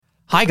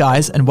Hi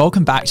guys, and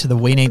welcome back to the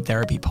We Need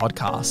Therapy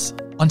podcast.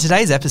 On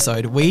today's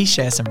episode, we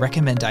share some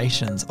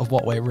recommendations of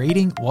what we're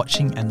reading,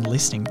 watching, and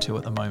listening to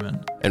at the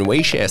moment. And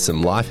we share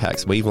some life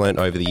hacks we've learned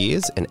over the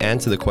years and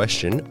answer the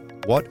question,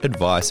 what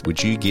advice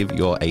would you give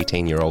your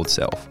 18-year-old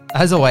self?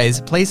 As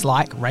always, please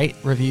like, rate,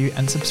 review,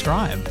 and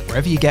subscribe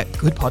wherever you get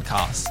good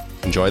podcasts.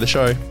 Enjoy the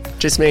show.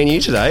 Just me and you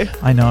today.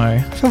 I know.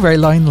 I feel very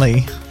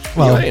lonely.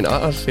 Well, I mean,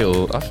 I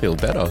feel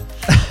better.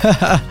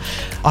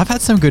 I've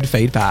had some good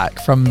feedback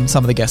from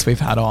some of the guests we've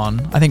had on.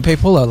 I think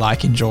people are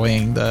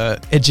enjoying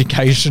the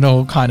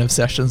educational kind of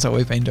sessions that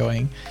we've been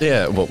doing.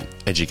 Yeah, well,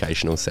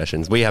 educational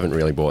sessions. We haven't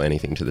really brought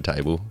anything to the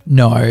table.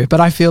 No,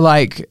 but I feel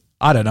like,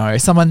 I don't know,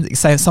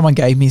 someone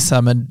gave me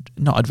some,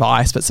 not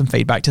advice, but some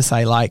feedback to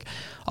say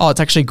oh,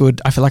 it's actually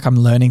good. I feel like I'm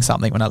learning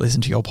something when I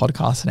listen to your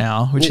podcast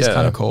now, which is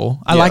kind of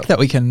cool. I like that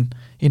we can,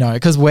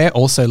 because we're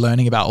also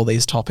learning about all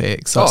these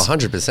topics. So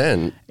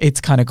 100%. It's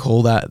kind of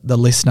cool that the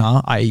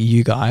listener, i.e.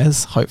 you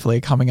guys, hopefully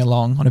are coming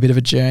along on a bit of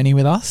a journey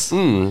with us.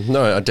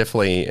 No, I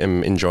definitely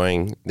am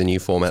enjoying the new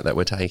format that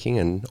we're taking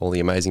and all the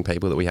amazing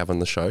people that we have on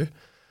the show.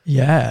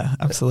 Yeah,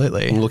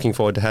 absolutely. I'm looking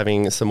forward to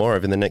having some more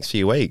over the next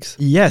few weeks.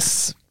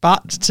 Yes,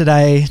 but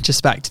today,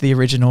 just back to the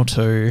original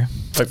two.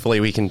 Hopefully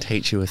we can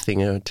teach you a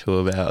thing or two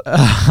about...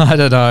 I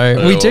don't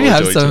know. We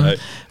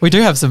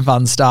do have some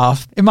fun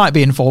stuff. It might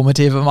be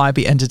informative. It might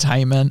be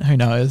entertainment. Who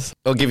knows?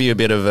 I'll give you a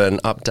bit of an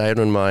update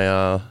on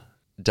my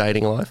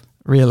dating life.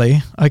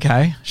 Really?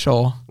 Okay,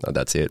 sure. No,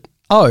 that's it.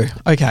 Oh,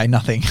 okay,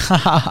 nothing.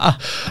 I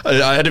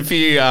had a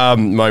few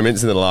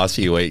moments in the last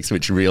few weeks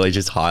which really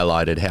just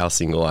highlighted how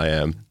single I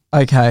am.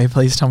 Okay,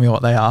 please tell me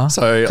what they are.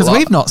 Because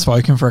we've not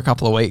spoken for a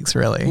couple of weeks,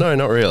 really. No,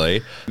 not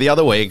really. The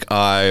other week,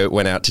 I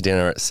went out to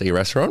dinner at Sea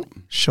Restaurant.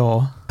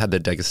 Sure. Had the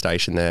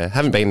degustation there.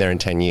 Haven't been there in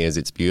 10 years.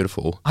 It's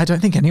beautiful. I don't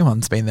think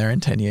anyone's been there in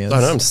 10 years.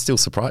 I know, I'm still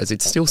surprised.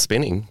 It's still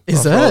spinning.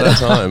 Is it? All that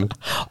time.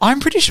 I'm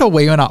pretty sure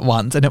we went up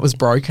once and it was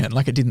broken,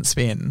 it didn't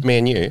spin. Me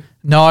and you?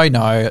 No,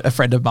 a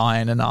friend of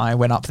mine and I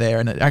went up there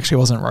and it actually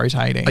wasn't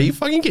rotating. Are you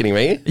fucking kidding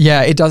me?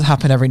 Yeah, it does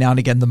happen every now and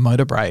again, the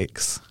motor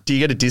breaks. Do you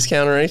get a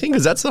discount or anything?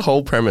 Because that's the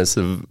whole premise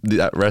of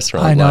that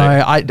restaurant. I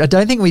know. I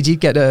don't think we did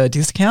get a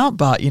discount,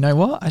 but you know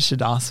what? I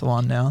should ask for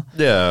one now.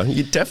 Yeah,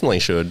 you definitely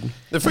should.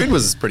 The food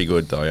was pretty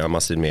good though, I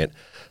must admit.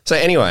 So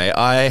anyway,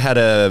 I had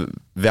a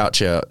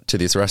voucher to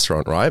this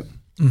restaurant, right?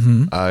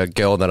 Mm-hmm. A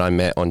girl that I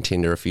met on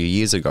Tinder a few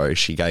years ago,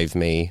 she gave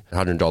me a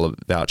 $100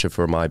 voucher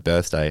for my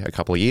birthday a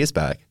couple of years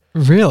back.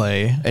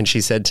 Really? And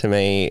she said to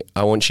me,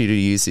 I want you to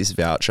use this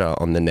voucher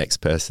on the next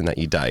person that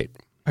you date.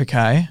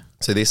 Okay.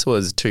 So this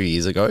was 2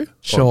 years ago,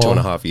 sure. Or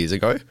 2.5 years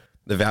ago.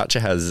 The voucher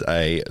has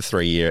a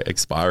 3-year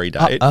expiry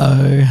date.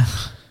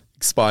 Uh-oh.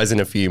 Expires in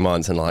a few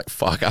months and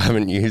fuck, I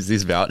haven't used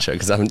this voucher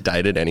because I haven't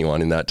dated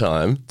anyone in that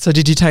time. So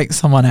did you take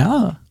someone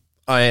out?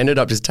 I ended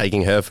up just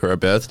taking her for her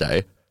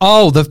birthday.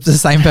 Oh, the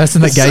same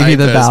person that gave you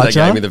the voucher? That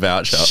gave me the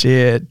voucher.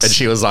 Shit. And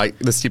she was like,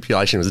 the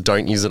stipulation was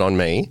don't use it on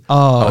me.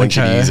 Oh, I want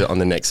you to use it on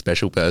the next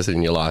special person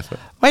in your life.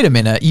 Wait a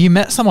minute. You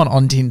met someone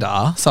on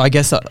Tinder, so I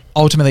guess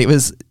ultimately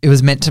it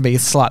was meant to be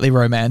slightly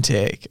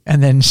romantic,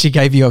 and then she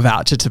gave you a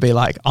voucher to be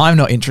like, I'm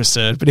not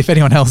interested, but if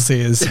anyone else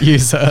is,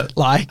 use it.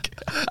 I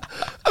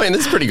mean,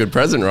 that's a pretty good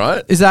present,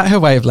 right? Is that her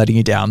way of letting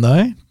you down,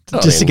 though?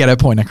 To get her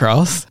point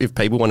across. If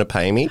people want to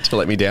pay me to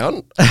let me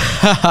down,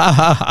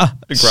 a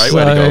great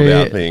way to go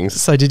about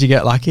things. So did you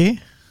get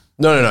lucky?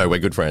 No, we're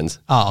good friends.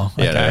 Oh,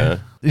 okay. Yeah, no.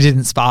 It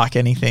didn't spark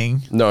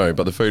anything. No,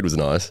 but the food was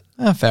nice.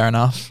 Oh, fair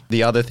enough.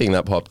 The other thing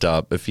that popped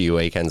up a few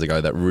weekends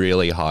ago that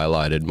really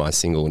highlighted my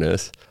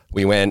singleness,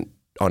 we went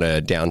on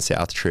a down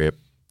south trip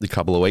a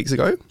couple of weeks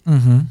ago,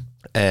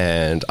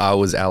 and I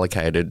was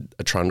allocated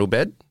a trundle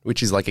bed,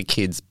 which is like a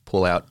kid's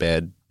pull-out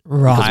bed.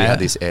 Right. Because we had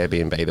this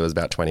Airbnb, there was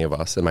about 20 of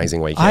us.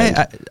 Amazing weekend.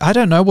 I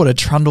don't know what a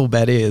trundle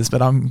bed is,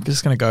 but I'm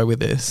just going to go with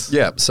this.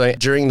 Yeah. So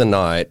during the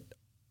night,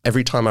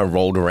 every time I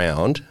rolled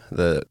around,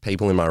 the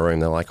people in my room,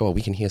 they're like, oh,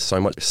 we can hear so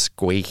much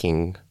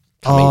squeaking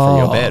coming from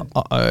your bed.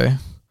 Uh-oh.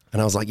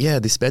 And I was like, yeah,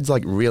 this bed's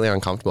really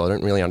uncomfortable. I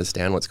don't really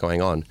understand what's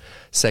going on.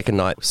 Second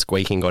night,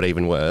 squeaking got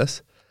even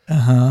worse.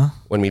 Uh-huh.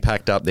 When we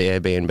packed up the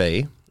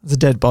Airbnb. There's a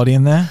dead body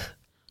in there?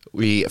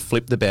 We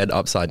flipped the bed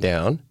upside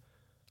down.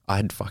 I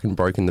had fucking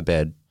broken the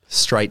bed.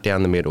 Straight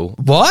down the middle.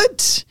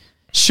 What?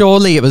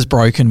 Surely it was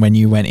broken when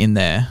you went in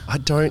there. I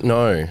don't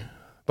know.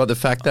 But the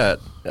fact that,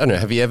 I don't know,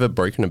 have you ever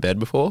broken a bed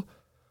before?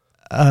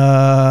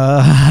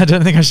 I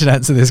don't think I should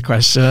answer this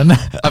question.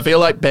 I feel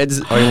like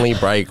beds only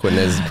break when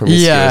there's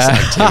promiscuous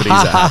activities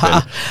that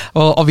happen.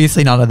 Well,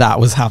 obviously none of that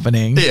was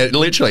happening. Yeah,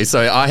 literally.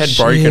 So I had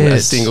broken a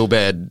single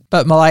bed.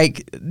 But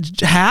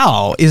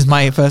how is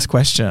my first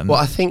question? Well,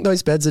 I think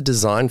those beds are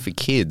designed for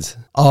kids.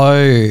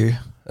 Oh.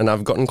 And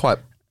I've gotten quite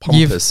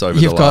pompous over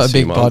the last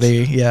few months. You've got a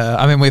big body, yeah.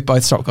 I mean, we've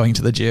both stopped going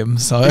to the gym,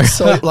 so. It's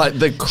so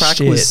the crack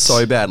was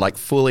so bad,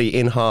 fully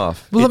in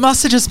half. Well, it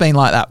must have just been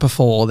like that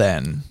before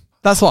then.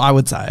 That's what I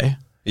would say.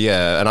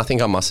 Yeah, and I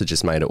think I must have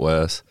just made it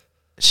worse.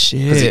 Shit.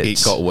 Because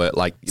it got worse.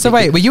 So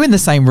wait, were you in the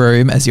same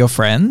room as your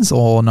friends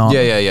or not?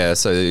 Yeah.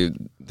 So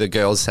the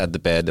girls had the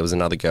bed. There was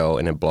another girl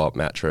in a blow-up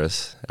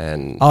mattress.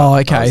 And oh,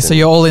 okay. So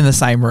you're all in the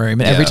same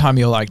room, and every Yeah. time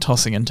you're like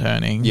tossing and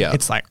turning,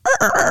 it's like,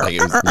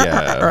 it was,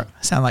 yeah,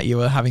 sound like you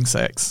were having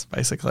sex,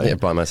 basically. yeah,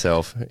 by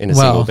myself in a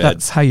Well, single bed.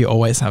 that's how you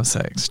always have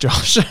sex,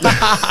 Josh.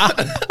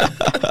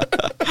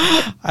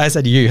 I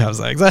said you have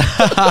sex.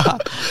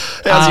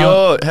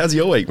 How's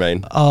your week,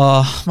 man?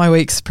 Oh, my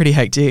week's pretty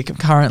hectic. I'm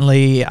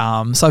currently,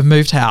 so I've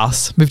moved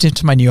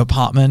into my new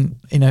apartment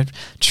in a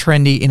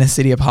trendy inner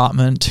city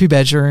apartment, 2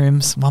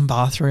 bedrooms, 1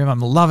 bathroom. I'm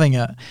loving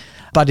it.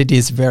 But it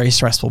is very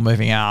stressful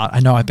moving out.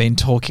 I know I've been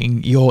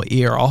talking your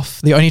ear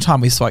off. The only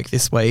time we spoke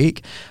this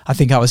week, I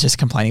think I was just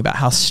complaining about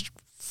how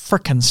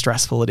freaking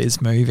stressful it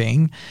is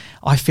moving.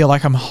 I feel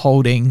like I'm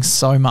holding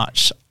so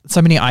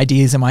many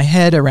ideas in my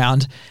head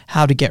around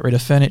how to get rid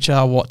of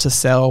furniture, what to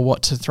sell,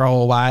 what to throw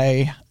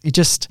away. It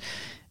just,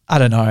 I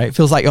don't know. It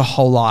feels like your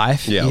whole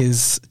life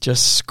is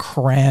just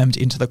crammed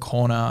into the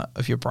corner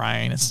of your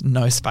brain. It's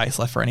no space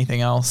left for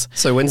anything else.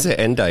 So when's the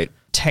end date?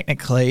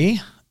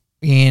 Technically,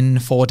 in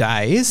 4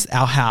 days,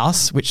 our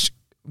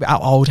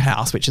old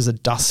house, which is a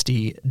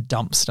dusty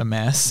dumpster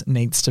mess,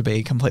 needs to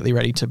be completely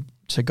ready to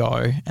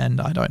go, and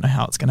I don't know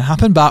how it's going to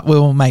happen, but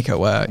we'll make it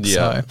work. Yeah.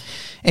 So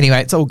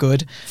anyway, it's all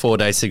good. 4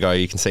 days to go,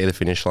 you can see the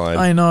finish line.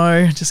 I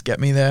know, just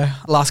get me there.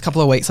 Last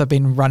couple of weeks I've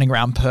been running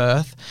around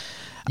Perth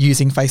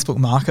using Facebook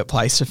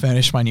Marketplace to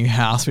furnish my new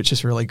house, which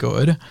is really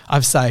good.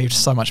 I've saved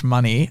so much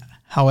money.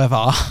 However,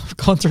 I've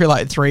gone through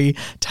like 3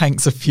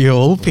 tanks of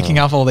fuel, picking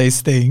up all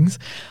these things.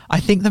 I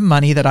think the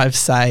money that I've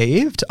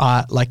saved,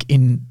 like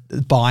in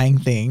buying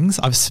things,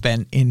 I've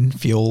spent in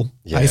fuel,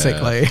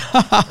 basically.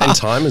 And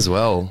time as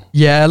well.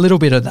 Yeah, a little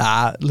bit of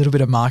that, a little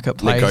bit of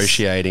marketplace.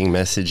 Negotiating,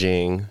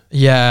 messaging.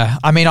 Yeah.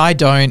 I mean, I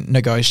don't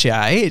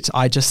negotiate.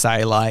 I just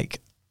say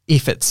like,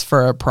 if it's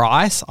for a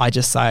price, I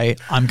just say,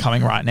 I'm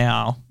coming right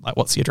now. Like,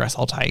 what's the address?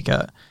 I'll take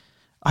it.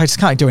 I just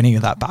can't do any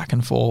of that back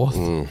and forth.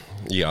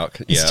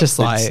 Yuck. It's just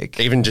like...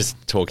 Even just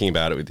talking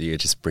about it with you, it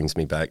just brings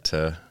me back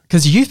to...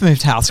 Because you've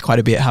moved house quite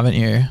a bit, haven't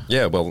you?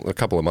 Yeah, well, a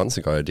couple of months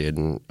ago I did.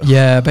 And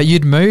yeah, but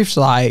you'd moved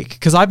like...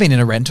 Because I've been in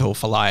a rental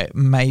for like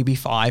maybe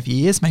 5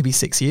 years, maybe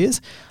 6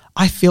 years.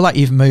 I feel like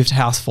you've moved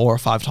house 4 or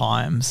 5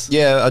 times.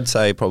 Yeah, I'd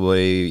say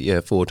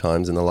probably 4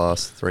 times in the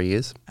last 3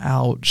 years.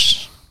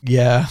 Ouch.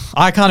 Yeah.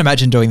 I can't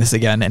imagine doing this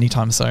again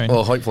anytime soon.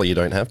 Well, hopefully you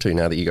don't have to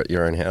now that you got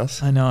your own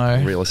house. I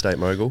know. Real estate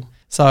mogul.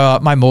 So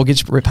my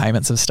mortgage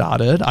repayments have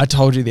started. I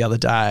told you the other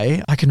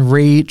day, I can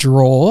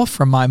redraw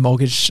from my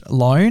mortgage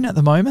loan at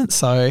the moment.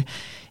 So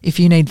if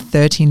you need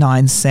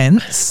 39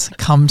 cents,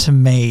 come to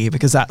me,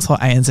 because that's what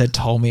ANZ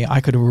told me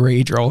I could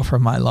redraw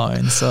from my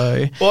loan.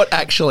 So what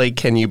actually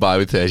can you buy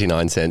with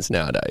 39 cents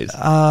nowadays?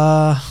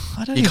 I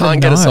don't You even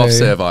can't get a know. soft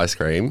serve ice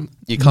cream.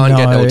 You can't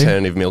get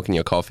alternative milk in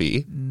your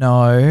coffee.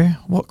 No.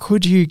 What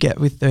could you get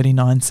with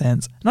 39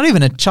 cents? Not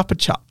even a Chupa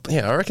Chup.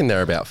 Yeah, I reckon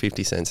they're about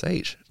 50 cents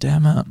each.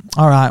 Damn it.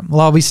 All right.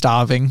 Well, I'll be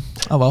starving.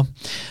 Oh, well.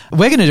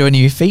 We're going to do a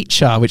new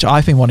feature, which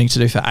I've been wanting to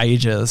do for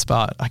ages,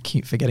 but I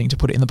keep forgetting to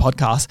put it in the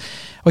podcast.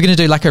 We're going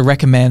to do like a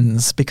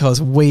recommends,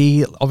 because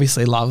we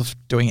obviously love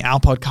doing our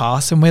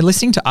podcast and we're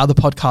listening to other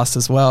podcasts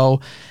as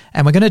well.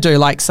 And we're going to do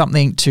like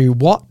something to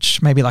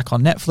watch, maybe like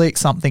on Netflix,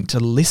 something to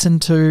listen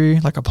to,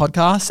 like a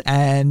podcast,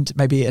 and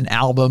maybe an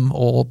album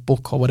or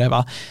book or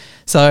whatever.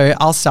 So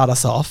I'll start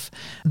us off.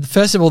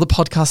 First of all, the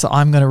podcast that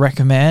I'm going to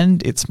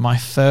recommend, it's my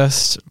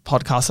first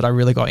podcast that I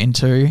really got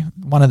into.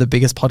 One of the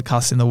biggest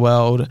podcasts in the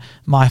world,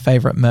 My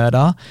Favorite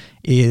Murder,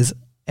 is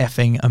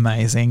effing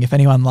amazing. If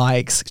anyone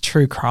likes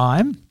true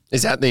crime.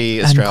 Is that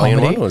the Australian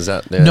comedy. one, or is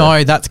that the...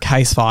 No, that's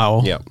Case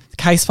File. Yeah.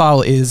 Case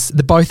File is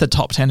both are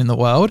top 10 in the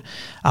world,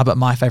 but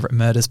My Favorite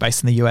Murder is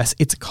based in the US.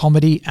 It's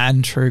comedy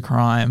and true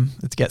crime.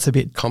 It gets a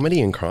bit...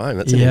 Comedy and crime,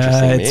 that's an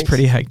interesting mix. Yeah, it's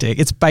pretty hectic.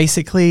 It's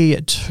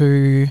basically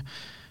 2,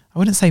 I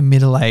wouldn't say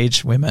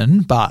middle-aged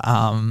women, but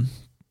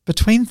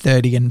between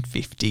 30 and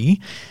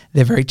 50.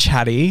 They're very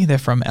chatty. They're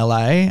from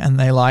LA and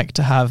they like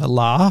to have a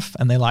laugh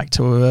and they like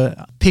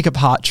to pick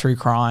apart true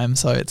crime.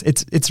 So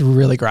it's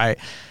really great.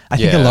 I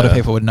think a lot of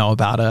people would know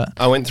about it.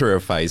 I went through a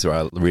phase where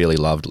I really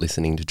loved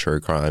listening to true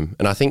crime.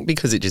 And I think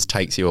because it just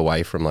takes you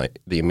away from like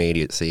the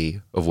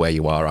immediacy of where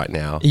you are right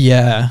now.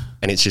 Yeah.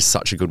 And it's just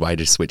such a good way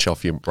to switch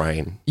off your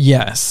brain.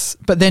 Yes.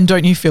 But then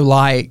don't you feel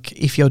like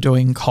if you're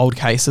doing cold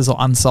cases or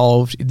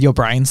unsolved, your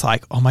brain's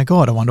like, oh my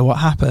God, I wonder what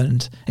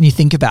happened. And you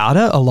think about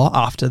it a lot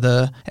after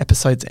the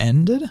episode's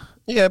ended.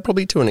 Yeah,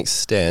 probably to an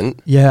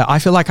extent. Yeah, I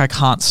feel like I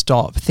can't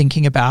stop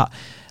thinking about,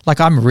 like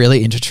I'm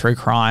really into true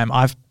crime.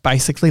 I've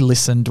basically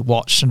listened,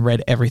 watched and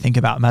read everything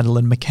about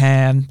Madeleine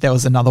McCann. There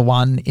was another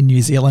one in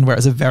New Zealand where it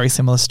was a very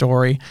similar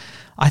story.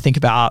 I think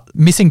about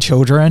missing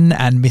children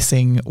and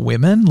missing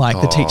women, like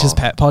the Teacher's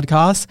Pet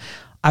podcast.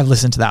 I've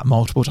listened to that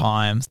multiple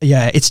times.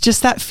 Yeah, it's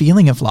just that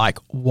feeling of like,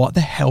 what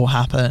the hell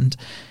happened?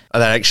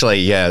 That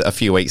actually, a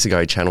few weeks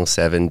ago, Channel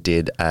 7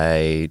 did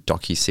a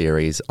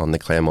docuseries on the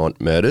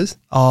Claremont murders.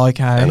 Oh,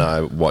 okay. And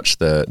I watched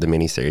the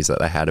miniseries that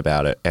they had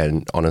about it.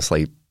 And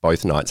honestly,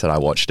 both nights that I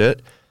watched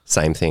it,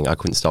 same thing. I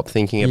couldn't stop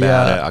thinking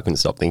about it. I couldn't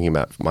stop thinking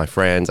about my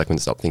friends. I couldn't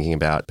stop thinking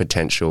about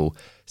potential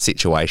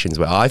situations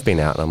where I've been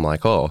out and I'm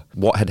like, oh,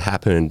 what had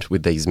happened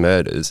with these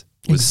murders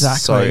was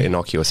so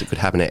innocuous. It could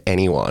happen to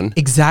anyone.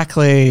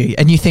 Exactly.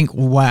 And you think,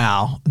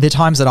 wow, the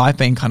times that I've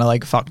been kind of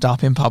like fucked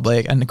up in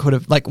public and it could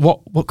have like,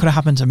 what could have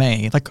happened to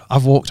me? Like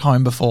I've walked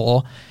home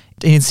before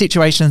in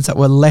situations that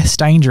were less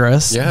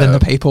dangerous than the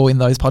people in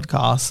those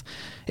podcasts.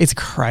 It's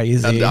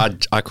crazy.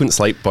 And I couldn't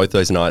sleep both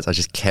those nights. I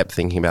just kept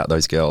thinking about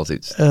those girls.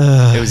 It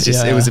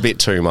was a bit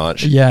too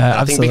much.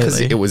 Yeah, I think because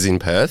it was in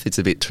Perth, it's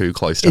a bit too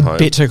close to home. A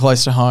bit too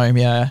close to home,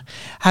 yeah.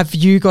 Have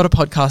you got a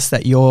podcast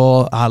that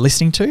you're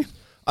listening to?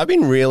 I've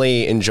been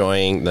really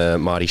enjoying the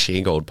Marty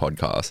Sheargold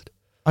podcast.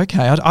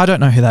 Okay, I don't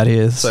know who that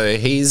is. So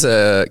he's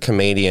a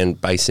comedian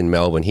based in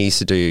Melbourne. He used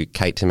to do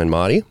Kate, Tim and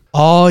Marty.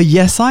 Oh,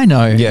 yes, I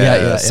know.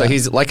 Yeah. So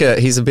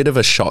he's a bit of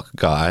a shock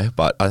guy,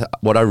 but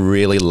what I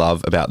really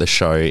love about the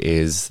show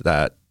is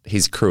that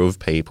his crew of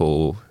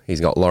people,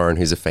 he's got Lauren,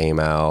 who's a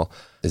female.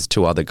 There's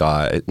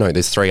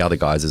there's 3 other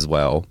guys as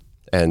well.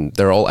 And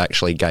they're all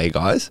actually gay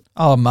guys.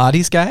 Oh,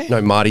 Marty's gay?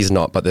 No, Marty's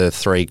not, but the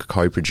 3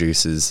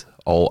 co-producers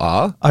all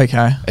are.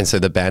 Okay. And so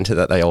the banter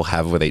that they all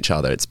have with each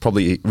other, it's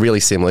probably really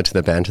similar to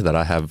the banter that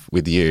I have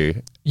with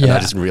you. Yeah. And I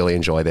just really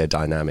enjoy their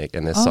dynamic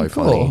and they're so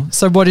funny.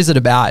 So what is it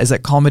about? Is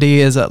it comedy?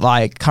 Is it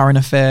like current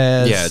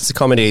affairs? Yeah, it's a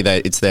comedy.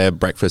 It's their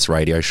breakfast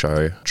radio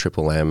show,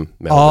 Triple M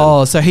Melbourne.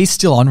 Oh, so he's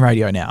still on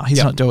radio now.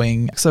 He's not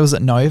doing... So was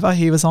it Nova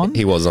he was on?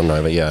 He was on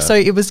Nova, yeah. So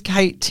it was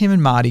Kate, Tim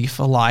and Marty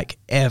for like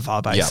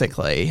ever,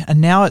 basically. Yep.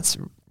 And now it's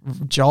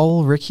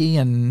Joel, Ricky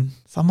and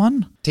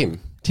someone?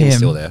 Tim. Tim's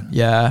still there.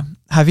 Yeah.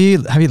 Have you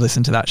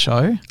listened to that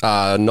show?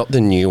 Not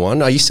the new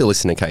one. I used to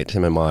listen to Kate,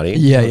 Tim and Marty.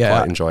 Yeah. I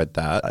quite enjoyed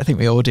that. I think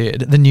we all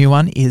did. The new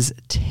one is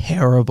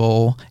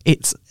terrible.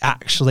 It's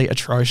actually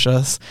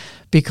atrocious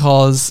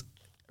because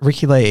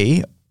Ricky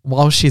Lee,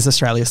 while she's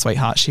Australia's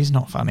sweetheart, she's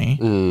not funny.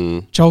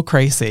 Joel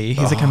Creasy,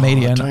 he's a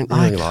comedian. I don't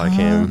really like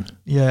him.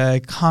 Yeah,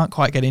 can't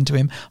quite get into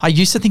him. I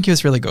used to think he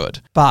was really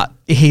good, but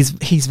he's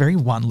very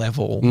one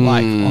level,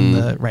 like on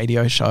the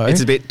radio show.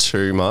 It's a bit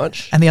too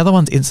much. And the other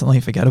one's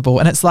instantly forgettable.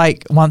 And it's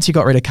like, once you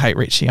got rid of Kate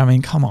Ritchie, I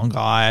mean, come on,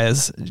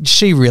 guys.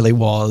 She really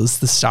was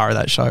the star of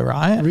that show,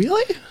 right?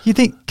 Really? You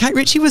think Kate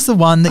Ritchie was the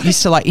one that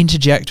used to like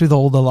interject with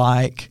all the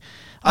like,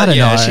 I don't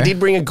know. She did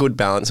bring a good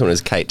balance when it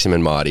was Kate, Tim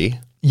and Marty.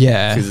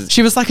 Yeah.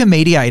 She was like a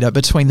mediator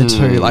between the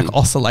two, like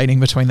oscillating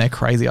between their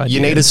crazy ideas.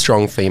 You need a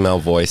strong female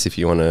voice if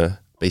you want to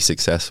be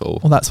successful.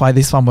 Well, that's why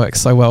this one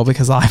works so well,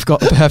 because I've got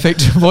the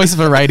perfect voice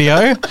for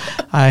radio.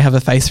 I have a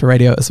face for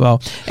radio as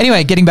well.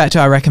 Anyway, getting back to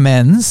our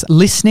recommends.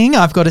 Listening,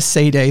 I've got a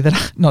CD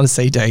not a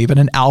CD, but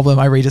an album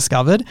I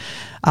rediscovered.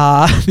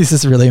 This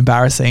is really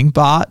embarrassing,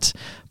 but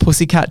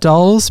Pussycat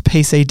Dolls,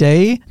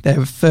 PCD,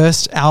 their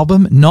first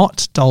album,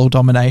 not Doll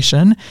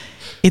Domination.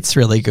 It's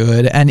really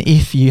good. And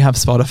if you have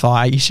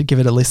Spotify, you should give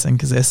it a listen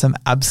because there's some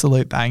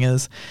absolute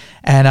bangers.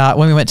 And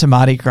when we went to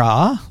Mardi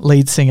Gras,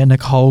 lead singer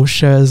Nicole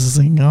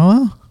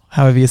Scherzinger,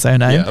 however you say her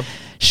name,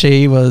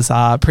 she was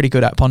pretty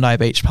good at Bondi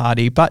Beach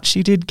Party, but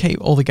she did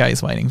keep all the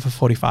gays waiting for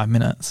 45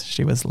 minutes.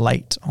 She was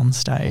late on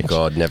stage. Oh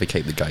God, never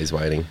keep the gays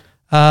waiting.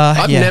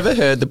 I've never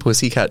heard the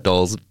Pussycat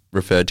Dolls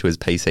referred to as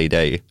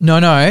PCD.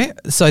 No.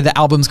 So the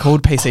album's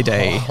called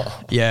PCD.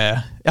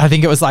 Yeah. I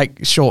think it was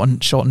like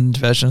shortened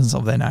versions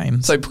of their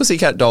names. So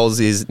Pussycat Dolls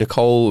is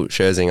Nicole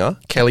Scherzinger,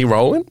 Kelly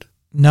Rowland?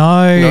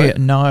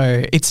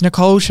 No. It's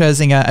Nicole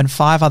Scherzinger and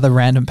 5 other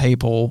random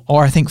people,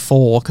 or I think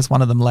 4 because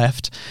one of them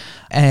left.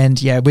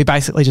 And yeah, we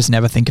basically just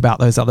never think about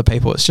those other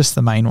people. It's just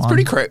the main one.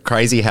 It's pretty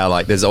crazy how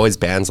like there's always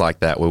bands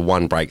like that where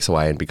one breaks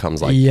away and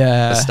becomes like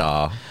a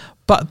star.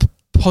 But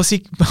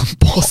Pussycat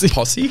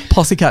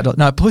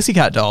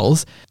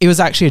Dolls, it was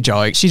actually a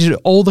joke. She did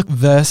all the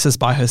verses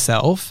by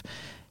herself.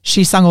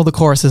 She sung all the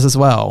choruses as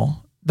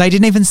well. They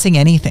didn't even sing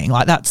anything.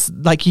 Like that's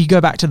like you go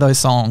back to those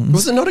songs.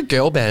 Was it not a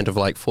girl band of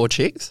like 4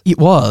 chicks? It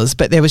was,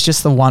 but there was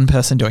just the one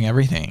person doing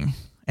everything.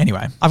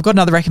 Anyway, I've got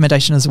another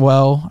recommendation as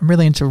well. I'm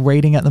really into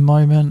reading at the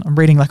moment. I'm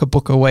reading like a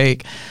book a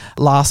week.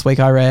 Last week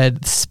I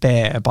read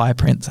Spare by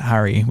Prince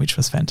Harry, which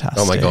was fantastic.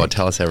 Oh my God,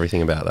 tell us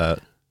everything about that.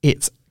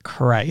 It's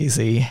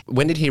crazy.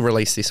 When did he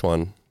release this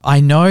one? I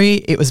know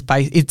it was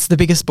it's the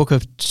biggest book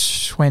of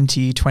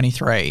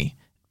 2023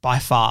 by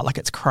far. Like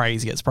it's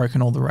crazy. It's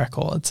broken all the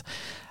records.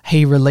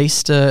 He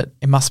released it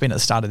must have been at the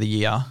start of the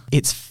year.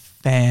 It's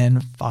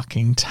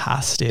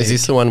fan-fucking-tastic. Is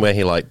this the one where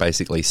he like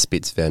basically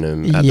spits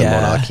venom at the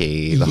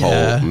monarchy, the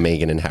whole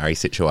Meghan and Harry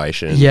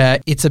situation? Yeah,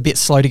 it's a bit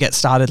slow to get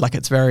started. Like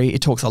it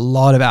talks a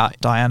lot about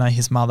Diana,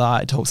 his mother.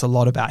 It talks a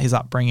lot about his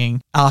upbringing.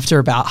 After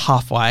about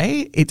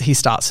halfway, he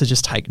starts to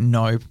just take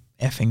no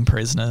effing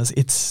prisoners.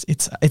 It's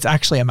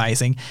actually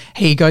amazing.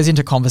 He goes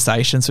into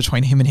conversations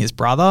between him and his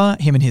brother,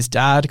 him and his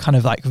dad, kind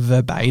of like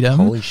verbatim.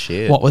 Holy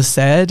shit. What was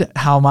said,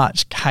 how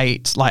much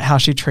Kate, like how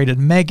she treated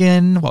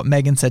Meghan, what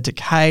Meghan said to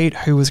Kate,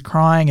 who was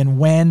crying and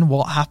when,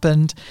 what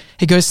happened.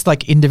 He goes to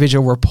like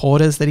individual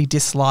reporters that he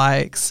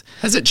dislikes.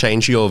 Has it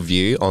changed your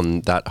view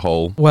on that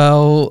whole?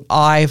 Well,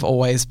 I've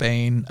always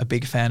been a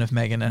big fan of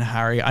Meghan and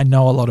Harry. I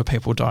know a lot of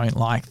people don't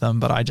like them,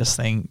 but I just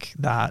think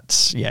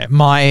that,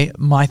 my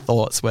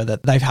thoughts were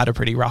that they've had a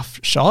pretty rough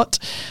shot.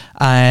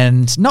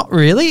 And not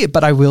really,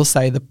 but I will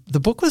say the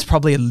book was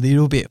probably a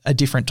little bit a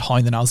different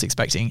tone than I was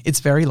expecting.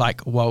 It's very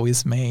like, woe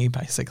is me,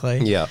 basically.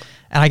 Yeah.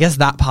 And I guess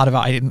that part of it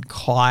I didn't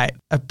quite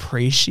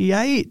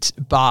appreciate,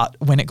 but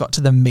when it got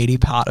to the meaty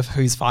part of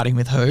who's fighting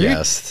with who,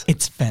 Yes.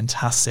 it's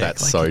fantastic.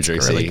 That's like, so it's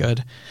juicy. really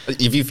good.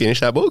 Have you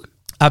finished that book?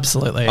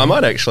 Absolutely. I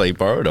might actually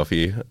borrow it off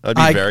you. I'd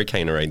be very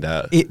keen to read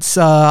that. It's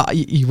well,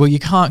 you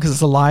can't because it's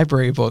a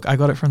library book. I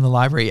got it from the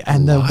library,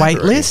 and the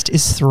wait list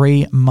is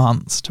 3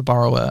 months to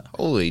borrow it.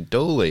 Holy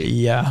dolly.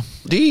 Yeah.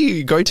 Do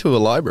you go to a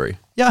library?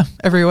 Yeah,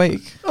 every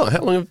week. Oh,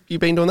 how long have you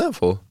been doing that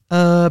for?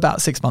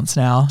 About 6 months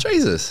now.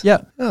 Jesus. Yeah.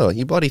 Oh,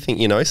 you bloody think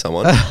you know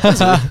someone.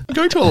 You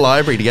go to a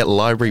library to get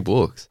library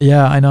books.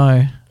 Yeah, I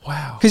know.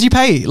 Wow. Because you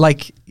pay,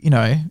 like, it's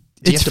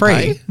have to free.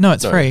 pay? No,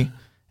 it's free.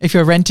 If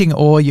you're renting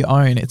or you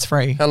own, it's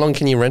free. How long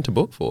can you rent a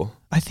book for?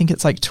 I think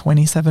it's like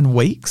 27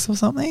 weeks or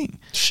something.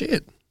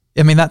 Shit.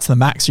 I mean, that's the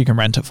max you can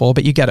rent it for,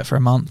 but you get it for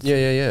a month.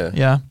 Yeah.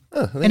 Yeah.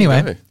 Oh, there you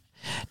Anyway, go.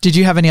 did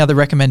you have any other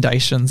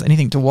recommendations?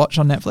 Anything to watch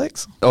on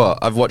Netflix? Oh,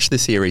 I've watched the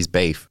series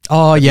Beef.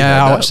 Oh, Have you yeah.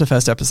 heard I that? watched the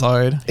first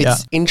episode. Yeah.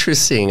 It's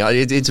interesting.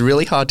 It's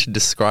really hard to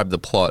describe the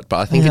plot, but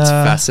I think it's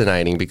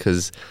fascinating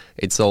because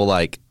it's all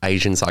like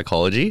Asian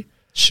psychology.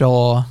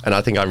 Sure. And I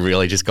think I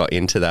really just got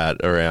into that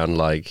around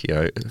like,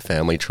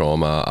 family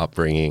trauma,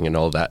 upbringing and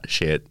all that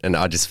shit. And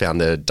I just found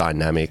the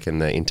dynamic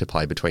and the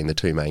interplay between the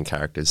two main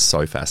characters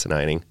so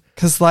fascinating.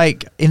 Because,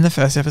 like, in the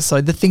first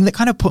episode, the thing that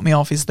kind of put me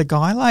off is the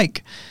guy,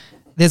 like,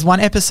 there's one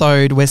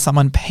episode where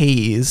someone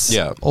pees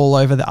all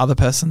over the other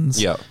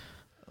person's,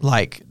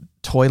 like,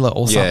 toilet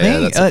or something. Yeah,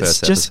 that's the It's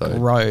first just episode.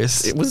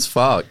 gross. It was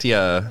fucked,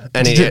 yeah.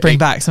 And Did it bring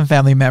back some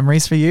family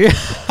memories for you?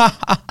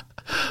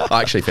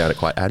 I actually found it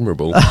quite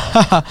admirable.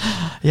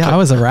 Yeah, I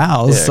was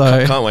aroused.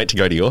 Yeah, so can't wait to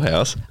go to your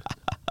house.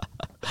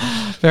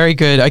 very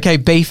good. Okay,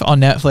 Beef on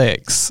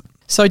Netflix.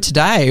 So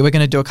today we're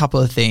going to do a couple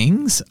of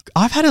things.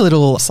 I've had a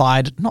little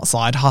not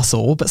side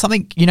hustle, but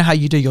something, you know how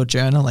you do your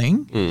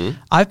journaling?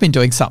 I've been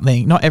doing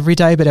something, not every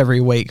day, but every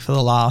week for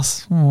the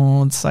last,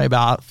 I'd say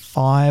about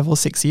 5 or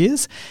 6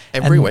 years.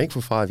 Every week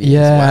for 5 years?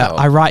 Yeah, Wow.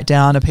 I write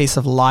down a piece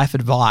of life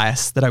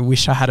advice that I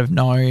wish I had have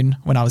known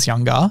when I was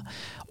younger,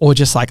 or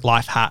just like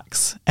life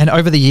hacks. And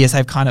over the years,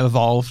 they've kind of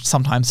evolved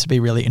sometimes to be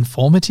really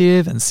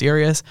informative and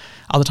serious.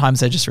 Other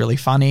times they're just really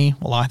funny.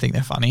 Well, I think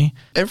they're funny.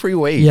 Every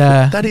week?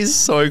 Yeah. That is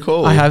so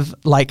cool. I have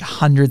like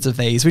hundreds of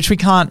these, which we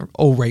can't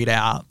all read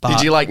out. But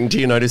Do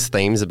you notice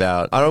themes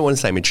about, I don't want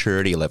to say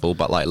maturity level,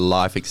 but like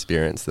life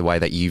experience, the way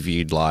that you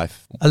viewed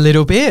life? a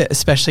little bit,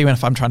 especially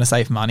if I'm trying to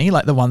save money.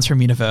 Like the ones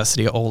from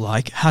university are all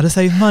like how to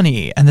save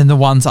money. And then the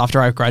ones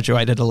after I've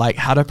graduated are like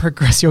how to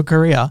progress your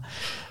career.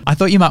 I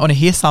thought you might want to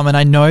hear some, and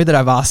I know that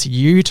I've asked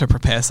you to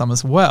prepare some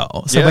as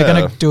well. So we're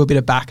going to do a bit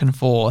of back and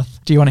forth.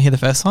 Do you want to hear the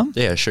first one?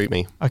 Yeah, shoot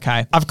me.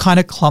 Okay. I've kind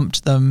of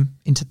clumped them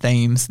into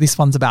themes. This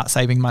one's about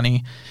saving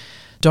money.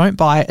 Don't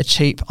buy a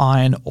cheap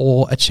iron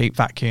or a cheap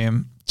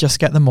vacuum. Just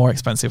get the more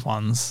expensive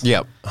ones.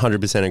 Yep,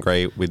 100%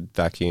 agree with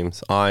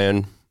vacuums.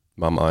 Iron,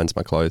 mum irons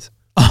my clothes.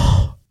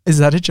 Is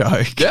that a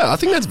joke? Yeah, I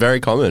think that's very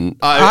common.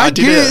 I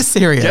get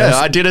serious. Yeah,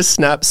 I did a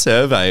Snap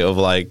survey of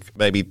like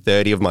maybe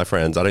 30 of my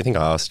friends. I don't think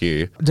I asked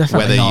you Definitely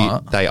whether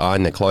not. they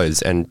iron their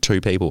clothes, and 2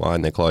 people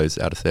iron their clothes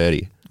out of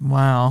 30.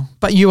 Wow.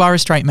 But you are a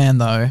straight man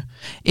though.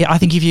 Yeah, I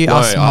think if you No,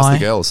 ask ask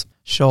the girls.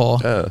 Sure.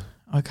 Yeah.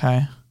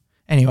 Okay.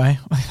 Anyway,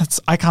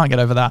 I can't get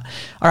over that.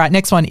 All right,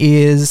 next one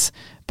is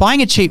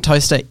buying a cheap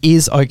toaster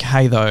is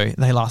okay though.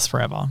 They last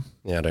forever.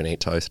 Yeah, I don't eat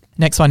toast.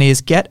 Next one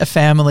is get a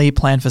family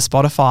plan for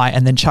Spotify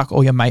and then chuck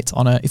all your mates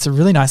on it. It's a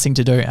really nice thing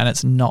to do and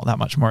it's not that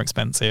much more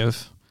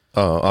expensive.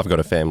 Oh, I've got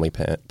a family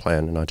plan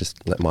and I just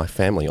let my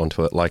family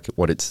onto it like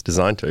what it's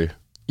designed to.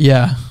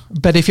 Yeah.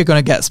 But if you're going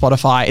to get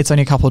Spotify, it's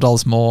only a couple of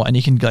dollars more and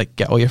you can like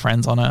get all your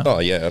friends on it. Oh,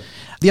 yeah.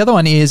 The other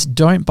one is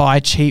don't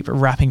buy cheap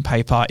wrapping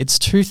paper. It's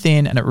too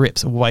thin and it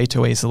rips way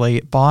too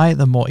easily. Buy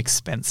the more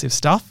expensive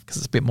stuff because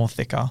it's a bit more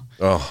thicker.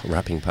 Oh,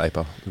 wrapping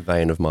paper,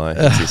 vein of my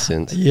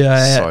existence.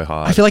 Yeah. So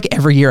hard. I feel like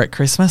every year at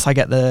Christmas I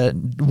get the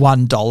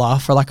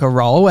 $1 for like a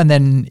roll and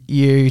then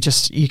you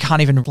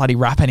can't even bloody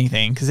wrap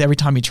anything because every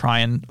time you try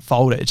and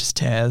fold it, it just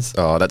tears.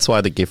 Oh, that's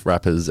why the gift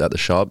wrappers at the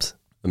shops,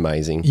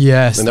 amazing.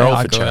 Yes. And they're they all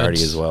are for good.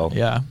 charity as well.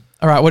 Yeah.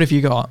 All right. What have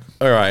you got?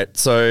 All right.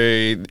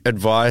 So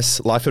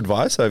life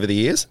advice over the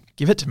years.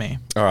 Give it to me.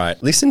 All right.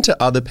 Listen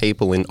to other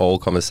people in all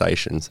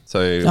conversations.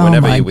 So Oh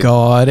whenever my you're with,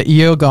 God.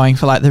 You're going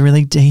for like the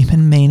really deep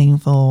and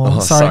meaningful. Oh,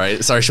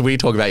 sorry. Should we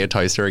talk about your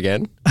toaster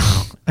again?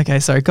 Okay.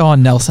 So go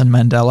on, Nelson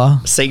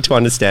Mandela. Seek to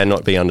understand,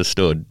 not be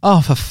understood.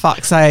 Oh, for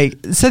fuck's sake.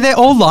 So they're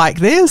all like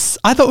this?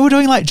 I thought we were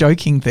doing like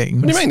joking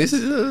things. What do you mean? This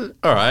is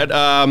all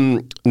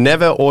right.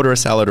 Never order a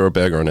salad or a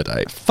burger on a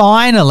date.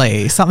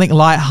 Finally, something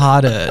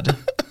lighthearted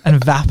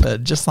and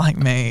vapid, just like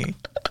me.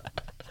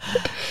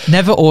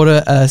 Never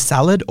order a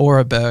salad or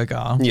a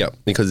burger. Yeah,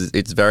 because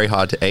it's very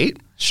hard to eat,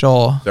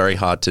 Sure. very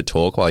hard to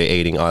talk while you're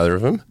eating either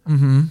of them,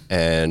 mm-hmm.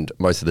 and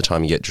most of the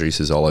time you get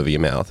juices all over your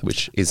mouth,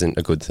 which isn't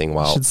a good thing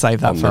while Should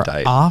save that on for the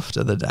date.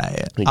 after the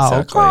date.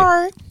 Exactly.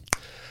 Okay.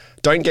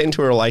 Don't get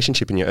into a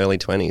relationship in your early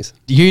 20s.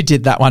 You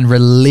did that one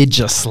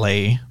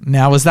religiously.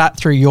 Now, was that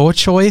through your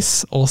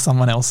choice or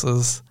someone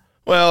else's?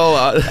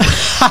 Well,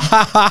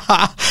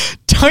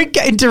 don't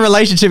get into a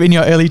relationship in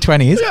your early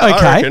 20s. yeah,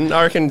 Okay.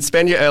 I reckon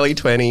spend your early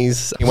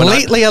 20s.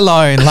 Completely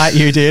alone like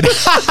you did.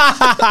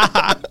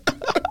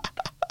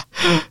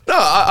 No,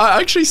 I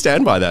actually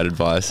stand by that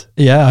advice.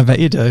 Yeah, I bet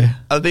you do.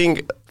 I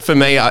think for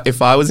me,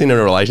 if I was in a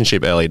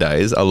relationship early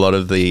days, a lot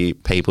of the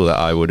people that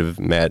I would have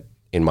met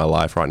in my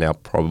life right now,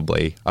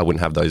 probably I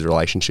wouldn't have those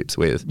relationships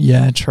with.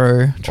 Yeah,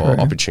 true. Or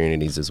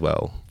opportunities as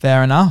well.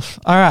 Fair enough.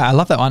 All right, I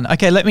love that one.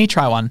 Okay, let me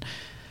try one.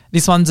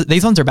 These ones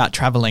are about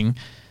traveling.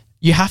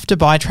 You have to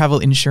buy travel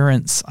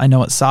insurance. I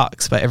know it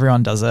sucks, but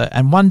everyone does it.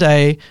 And one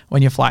day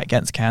when your flight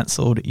gets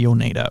cancelled, you'll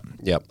need it.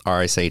 Yep,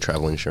 RAC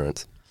travel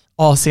insurance.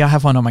 Oh, see, I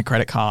have one on my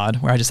credit card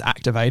where I just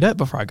activate it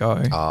before I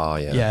go. Oh,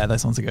 yeah. Yeah,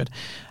 those ones are good.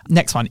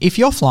 Next one. If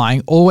you're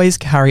flying, always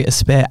carry a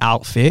spare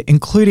outfit,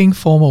 including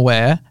formal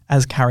wear,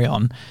 as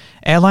carry-on.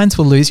 Airlines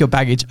will lose your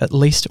baggage at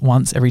least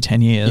once every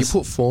 10 years. You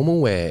put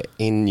formal wear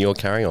in your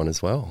carry-on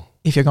as well.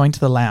 If you're going to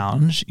the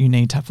lounge, you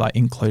need to have like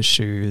enclosed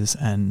shoes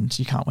and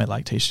you can't wear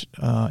like t-shirt.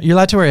 You're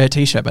allowed to wear a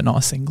t-shirt, but not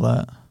a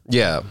singlet.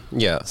 Yeah,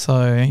 yeah.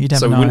 So you never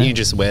So know. wouldn't you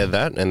just wear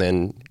that and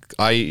then...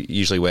 I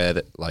usually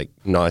wear like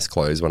nice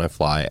clothes when I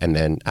fly and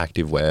then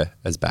active wear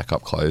as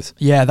backup clothes.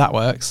 Yeah, that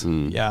works.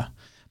 Yeah.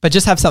 But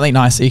just have something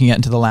nice so you can get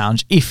into the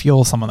lounge if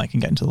you're someone that can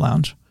get into the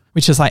lounge,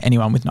 which is like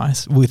anyone with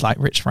like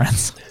rich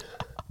friends.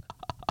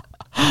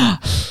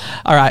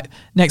 All right,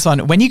 next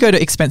one. When you go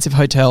to expensive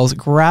hotels,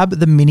 grab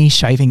the mini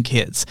shaving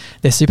kits.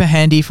 They're super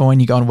handy for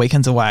when you go on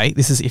weekends away.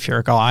 This is if you're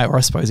a guy, or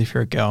I suppose if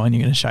you're a girl and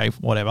you're going to shave,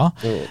 whatever.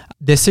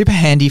 They're super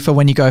handy for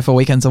when you go for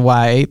weekends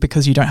away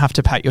because you don't have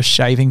to pack your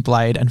shaving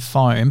blade and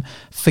foam.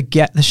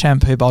 Forget the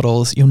shampoo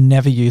bottles. You'll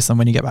never use them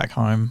when you get back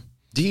home.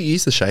 Do you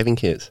use the shaving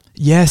kits?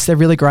 Yes, they're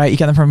really great. You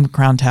get them from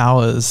Crown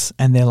Towers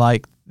and they're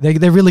like,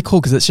 they're really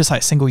cool because it's just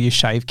like single-use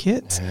shave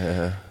kits.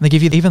 Yeah. They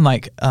give you even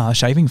like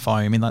shaving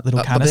foam in like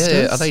little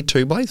canisters. Are they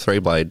 2-blade,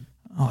 3-blade?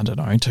 Oh, I don't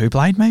know,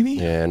 2-blade maybe?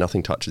 Yeah,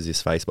 nothing touches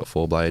his face but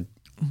 4-blade.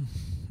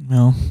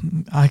 Well,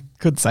 I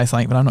could say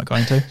something, but I'm not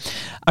going to.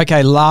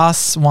 Okay,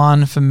 last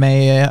one for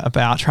me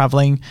about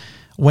traveling.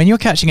 When you're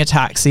catching a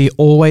taxi,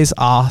 always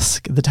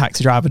ask the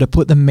taxi driver to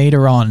put the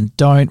meter on.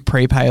 Don't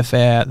prepay a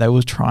fare. They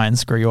will try and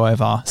screw you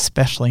over,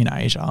 especially in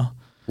Asia.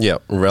 Yeah,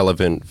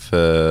 relevant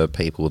for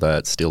people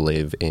that still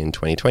live in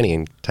 2020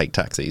 and take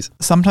taxis.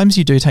 Sometimes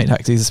you do take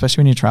taxis,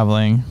 especially when you're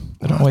traveling.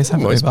 They don't always have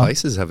most Uber.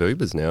 places have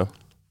Ubers now.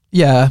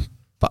 Yeah,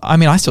 but I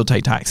mean, I still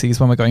take taxis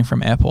when we're going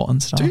from airport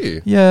and stuff. Do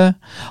you? Yeah.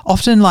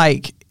 Often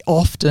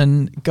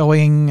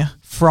going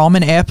from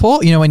an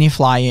airport, when you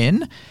fly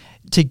in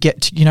to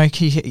get to,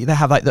 they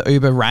have like the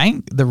Uber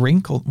rank, the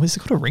Rink, or what's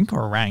it called, a Rink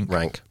or a rank?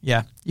 Rank.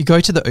 Yeah. You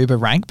go to the Uber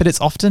rank, but it's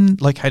often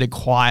located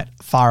quite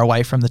far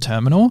away from the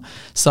terminal.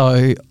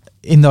 So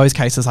in those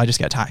cases, I just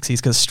get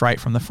taxis because straight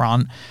from the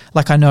front.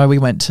 Like I know I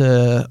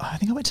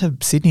think I went to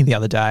Sydney the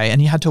other day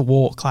and you had to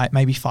walk like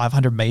maybe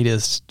 500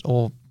 meters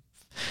or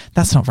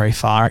that's not very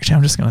far. Actually,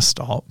 I'm just going to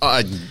stop.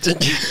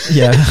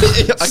 Yeah.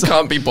 I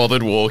can't be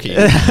bothered walking.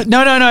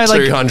 No.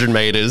 200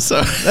 meters.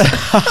 So For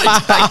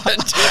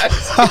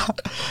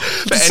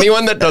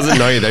anyone that doesn't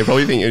know you, they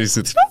probably think you're just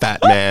this fat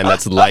man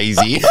that's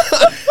lazy.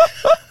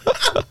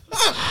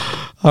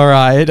 All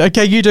right.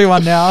 Okay, you do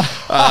one now.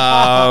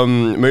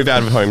 Move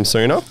out of home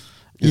sooner.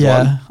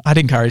 Yeah, one. I'd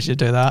encourage you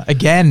to do that.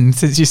 Again,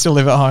 since you still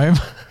live at home.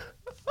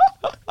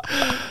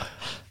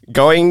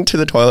 Going to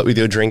the toilet with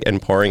your drink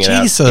and pouring it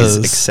out is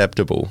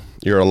acceptable.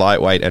 You're a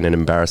lightweight and an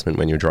embarrassment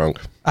when you're drunk.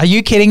 Are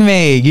you kidding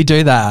me? You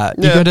do that?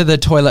 Yeah. You go to the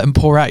toilet and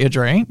pour out your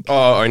drink?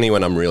 Oh, only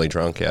when I'm really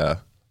drunk, yeah.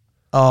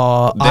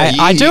 Oh,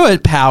 I do a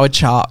power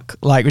chuck,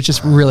 which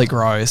is really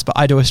gross, but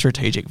I do a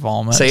strategic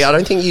vomit. See, I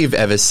don't think you've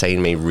ever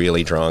seen me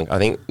really drunk. I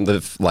think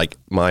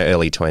my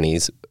early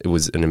 20s, it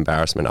was an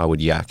embarrassment. I would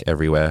yak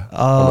everywhere.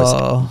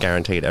 Almost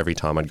guaranteed every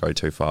time I'd go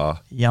too far.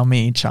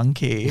 Yummy,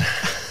 chunky.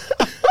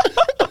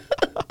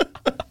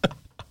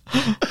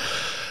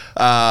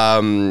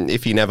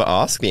 If you never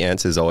ask, the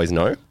answer is always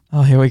no.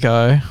 Oh, here we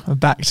go. We're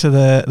back to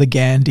the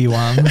Gandhi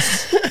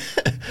ones.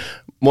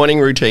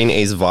 Morning routine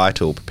is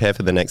vital. Prepare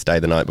for the next day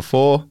the night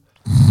before.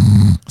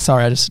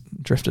 Sorry, I just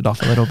drifted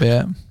off a little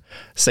bit.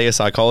 See a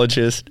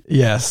psychologist.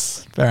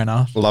 Yes, fair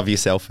enough. Love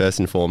yourself first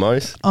and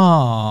foremost.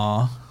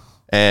 Aww.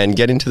 And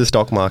get into the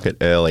stock market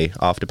early.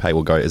 Afterpay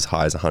will go as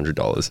high as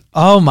 $100.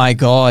 Oh my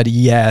God,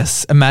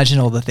 yes. Imagine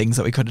all the things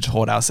that we could have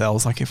taught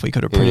ourselves, like if we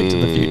could have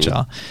predicted the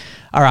future.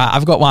 All right,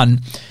 I've got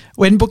one.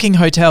 When booking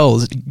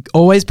hotels,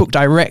 always book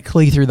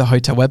directly through the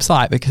hotel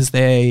website because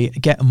they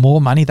get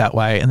more money that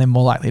way and they're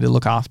more likely to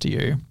look after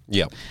you.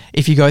 Yep.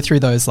 If you go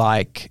through those,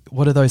 like,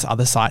 what are those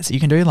other sites that you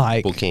can do,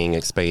 like Booking,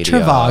 Expedia,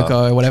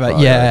 Trivago, whatever.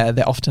 Trivago. Yeah,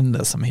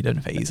 there's some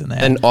hidden fees in there.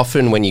 And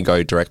often when you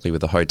go directly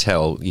with the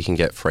hotel, you can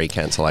get free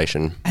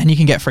cancellation. And you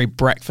can get free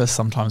breakfast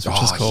sometimes,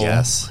 which is cool.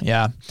 Yes.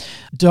 Yeah.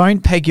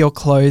 Don't peg your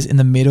clothes in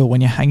the middle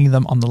when you're hanging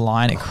them on the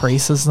line. It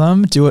creases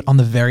them. Do it on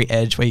the very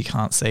edge where you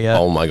can't see it.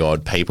 Oh my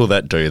God. People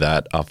that do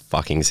that are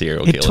fucking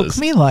serial It killers.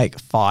 took me like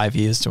 5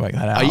 years to work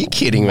that out. Are you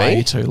kidding me?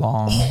 Way too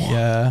long.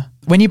 Yeah.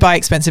 When you buy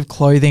expensive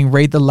clothing,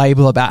 read the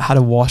label about how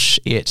to wash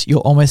it.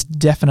 You'll almost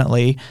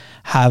definitely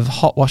have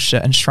hot washed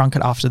it and shrunk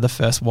it after the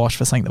first wash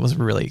for something that was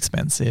really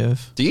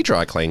expensive. Do you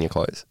dry clean your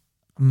clothes?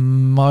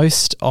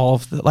 Most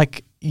of the,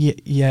 like,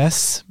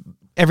 yes,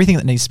 everything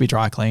that needs to be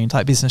dry cleaned,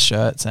 like business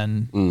shirts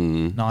and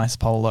nice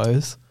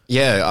polos.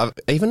 Yeah,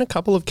 even a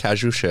couple of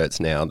casual shirts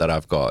now that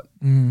I've got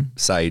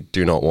say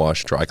do not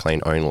wash, dry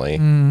clean only.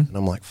 And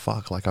I'm like,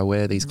 fuck, like I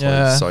wear these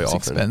clothes so it's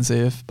often.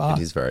 Expensive, but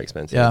It is very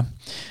expensive. yeah.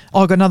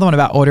 Oh, I got another one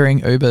about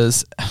ordering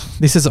Ubers.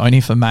 This is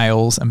only for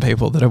males and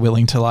people that are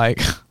willing to,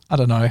 like, I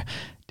don't know.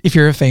 If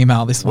you're a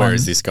female, this one. Where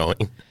is this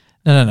going?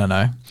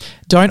 No.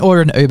 Don't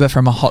order an Uber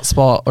from a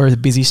hotspot or a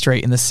busy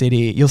street in the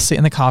city. You'll sit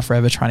in the car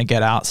forever trying to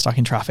get out, stuck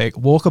in traffic.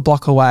 Walk a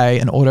block away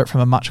and order it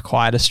from a much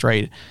quieter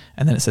street.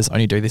 And then it says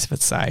only do this if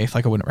it's safe.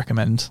 Like, I wouldn't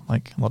recommend,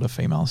 like, a lot of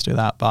females do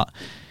that, but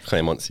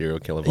Claremont serial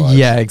killer vibes.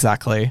 yeah,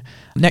 exactly.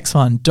 Next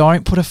one.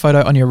 Don't put a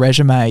photo on your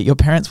resume. Your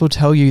parents will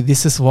tell you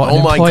this is what an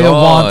Oh my employer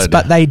God. wants,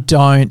 but they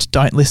don't.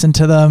 Don't listen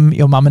to them.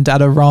 Your mum and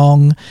dad are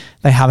wrong.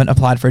 They haven't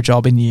applied for a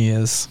job in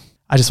years.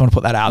 I just want to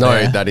put that out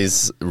there. No, that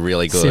is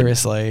really good.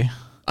 Seriously.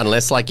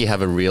 Unless like you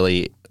have a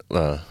really,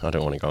 I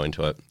don't want to go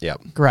into it. Yeah.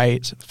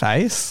 Great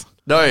face.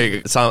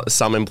 No,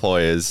 some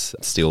employers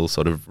still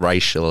sort of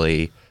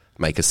racially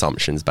make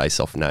assumptions based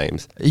off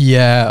names.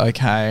 Yeah,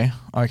 okay.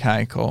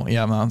 Okay, cool.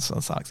 Yeah, man,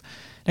 that sucks.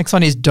 Next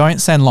one is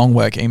don't send long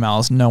work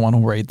emails. No one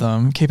will read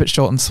them. Keep it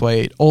short and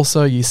sweet.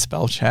 Also, use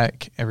spell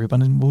check.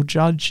 Everyone will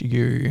judge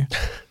you.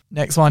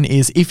 Next one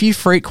is if you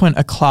frequent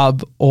a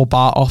club or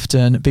bar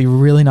often, be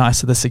really nice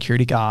to the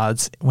security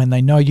guards. When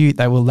they know you,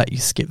 they will let you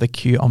skip the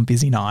queue on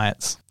busy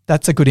nights.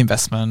 That's a good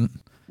investment.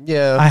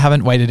 Yeah. I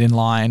haven't waited in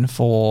line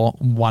for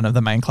one of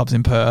the main clubs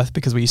in Perth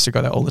because we used to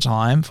go there all the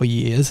time for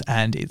years,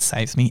 and it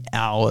saves me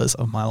hours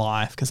of my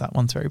life because that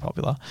one's very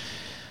popular.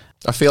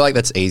 I feel like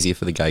that's easier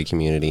for the gay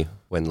community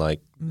when like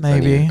there's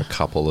Maybe only a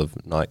couple of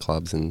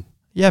nightclubs and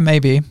Yeah,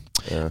 maybe.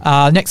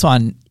 yeah. Next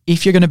one.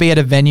 If you're going to be at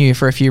a venue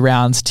for a few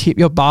rounds, tip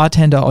your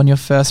bartender on your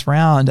first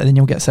round and then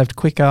you'll get served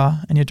quicker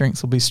and your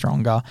drinks will be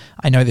stronger.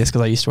 I know this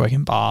because I used to work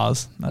in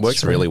bars. That's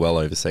Works true. really well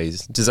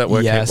overseas. Does that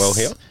work Yes. well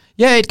here?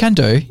 Yeah, it can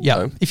do. Yeah.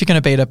 Okay. If you're going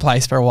to be at a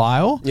place for a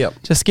while, Yep.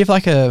 just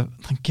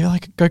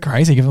go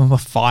crazy. Give them a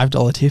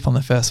 $5 tip on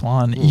the first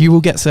one. You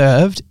will get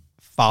served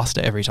faster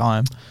every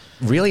time.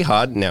 Really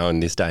hard now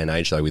in this day and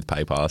age though with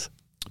PayPass.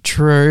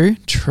 True.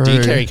 Do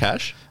you carry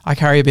cash? I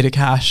carry a bit of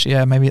cash.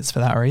 Yeah, maybe it's for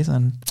that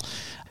reason.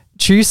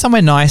 Choose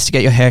somewhere nice to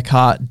get your hair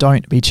cut.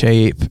 Don't be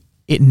cheap.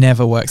 It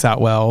never works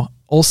out well.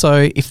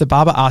 Also, if the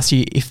barber asks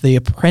you if the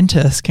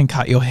apprentice can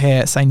cut your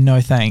hair, say no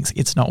thanks.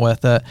 It's not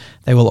worth it.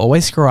 They will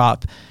always screw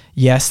up.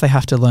 Yes, they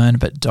have to learn,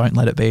 but don't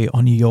let it be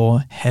on your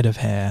head of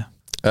hair.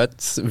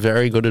 That's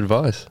very good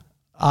advice.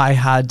 I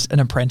had an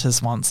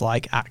apprentice once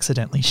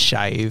accidentally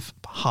shave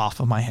half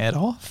of my head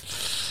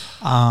off,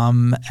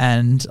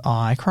 and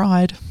I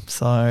cried.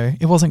 So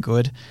it wasn't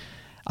good.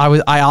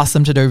 I asked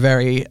them to do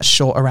very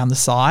short around the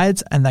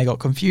sides and they got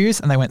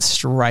confused and they went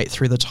straight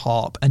through the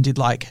top and did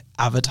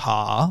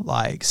Avatar,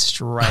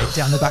 straight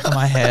down the back of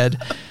my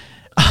head.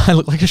 I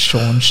looked like a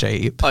shorn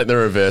sheep. Like the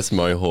reverse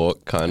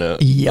mohawk kind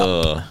of.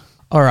 Yep.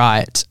 All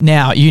right.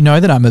 Now, you know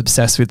that I'm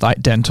obsessed with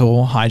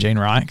dental hygiene,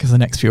 right? Because the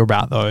next few are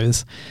about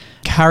those.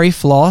 Carry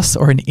floss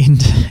or an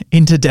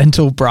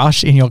interdental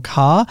brush in your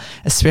car,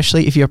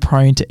 especially if you're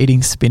prone to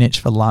eating spinach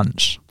for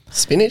lunch.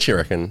 Spinach, you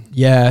reckon?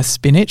 Yeah,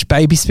 spinach,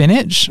 baby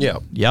spinach. Yeah.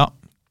 Yep.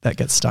 That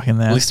gets stuck in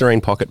there.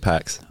 Listerine pocket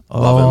packs.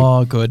 Love 'em.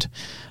 Oh, good.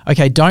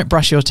 Okay, don't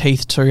brush your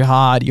teeth too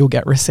hard. You'll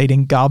get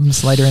receding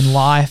gums later in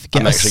life.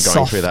 Get I'm actually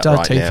going through that right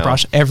now.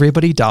 toothbrush.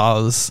 Everybody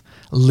does.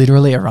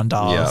 Literally everyone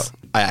does. Yeah.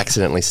 I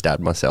accidentally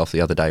stabbed myself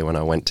the other day when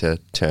I went to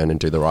turn and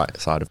do the right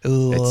side of it.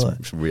 Ugh.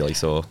 It's really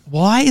sore.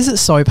 Why is it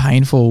so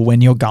painful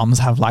when your gums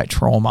have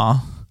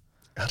trauma?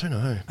 I don't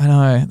know. I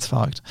know, it's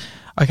fucked.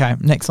 Okay,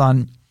 next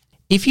one.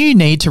 If you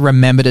need to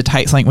remember to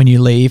take something when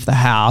you leave the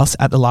house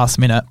at the last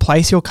minute,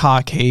 place your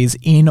car keys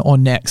in or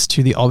next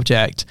to the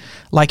object,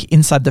 like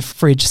inside the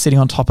fridge sitting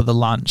on top of the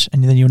lunch,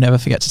 and then you'll never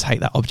forget to take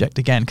that object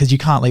again because you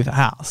can't leave the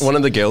house. One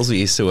of the girls we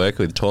used to work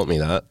with taught me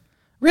that.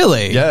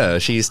 Really? Yeah,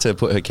 she used to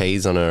put her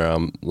keys on her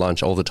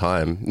lunch all the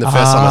time. The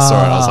first time I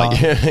saw it, I was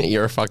like,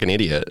 you're a fucking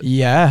idiot.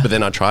 Yeah. But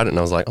then I tried it and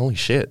I was like, holy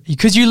shit.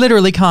 Because you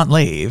literally can't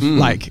leave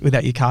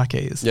without your car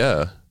keys.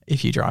 Yeah.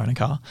 If you drive in a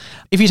car.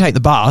 If you take the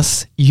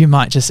bus, you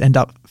might just end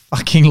up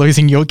fucking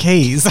losing your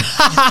keys.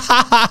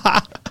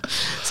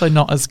 So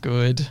not as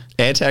good.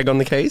 AirTag on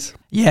the keys?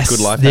 Yes. Good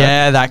life hack.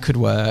 Yeah, that could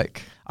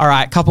work. All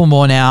right, couple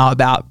more now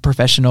about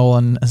professional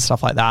and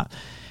stuff like that.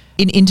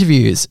 In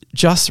interviews,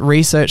 just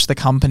research the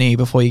company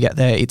before you get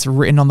there. It's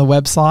written on the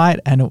website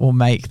and it will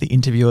make the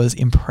interviewers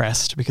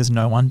impressed because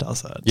no one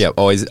does it. Yeah,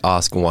 always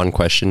ask one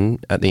question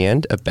at the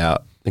end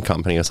about the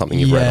company or something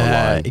you've read online.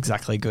 Yeah,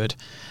 exactly. Good.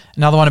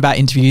 Another one about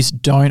interviews,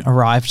 don't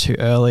arrive too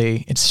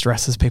early. It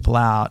stresses people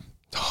out.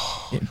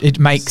 It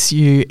makes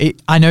you,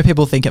 I know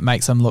people think it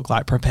makes them look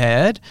like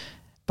prepared,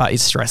 but it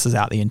stresses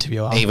out the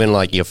interviewer. Even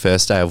like your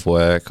first day of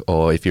work,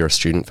 or if you're a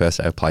student, first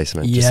day of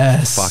placement,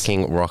 just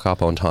fucking rock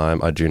up on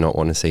time. I do not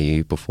want to see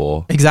you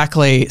before.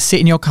 Exactly. Sit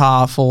in your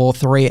car for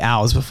 3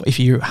 hours before, if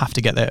you have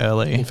to get there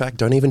early. In fact,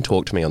 don't even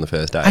talk to me on the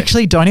first day.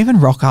 Actually, don't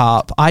even rock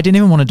up. I didn't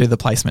even want to do the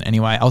placement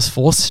anyway. I was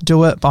forced to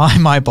do it by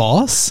my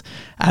boss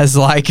as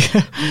like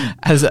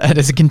as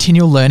a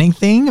continual learning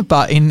thing.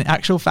 But in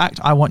actual fact,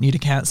 I want you to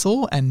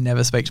cancel and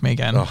never speak to me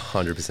again.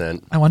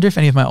 100%. I wonder if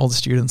any of my older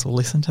students will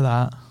listen to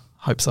that.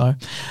 Hope so.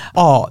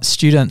 Oh,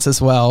 students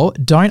as well.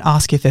 Don't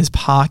ask if there's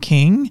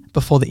parking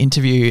before the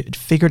interview.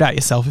 Figure it out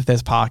yourself if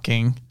there's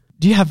parking.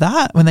 Do you have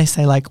that when they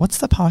say like, what's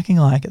the parking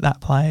like at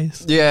that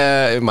place?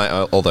 Yeah, it might,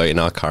 although in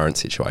our current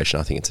situation,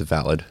 I think it's a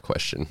valid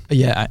question.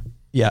 Yeah.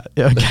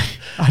 Okay.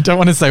 I don't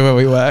want to say where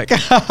we work.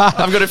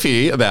 I've got a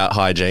few about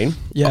hygiene.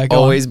 Yeah, go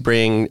Always on.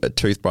 bring a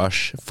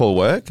toothbrush for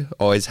work.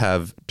 Always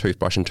have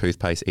toothbrush and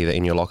toothpaste either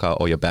in your locker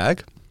or your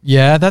bag.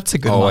 Yeah, that's a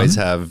good one. Always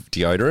have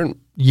deodorant.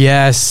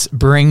 Yes,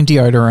 bring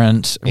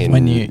deodorant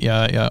when you,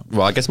 yeah.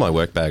 Well, I guess my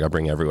work bag I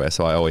bring everywhere.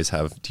 So I always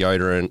have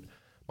deodorant,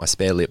 my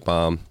spare lip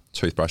balm,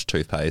 toothbrush,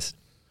 toothpaste.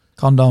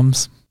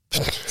 Condoms.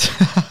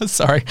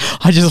 Sorry,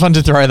 I just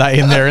wanted to throw that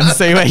in there and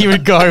see where you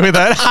would go with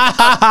it.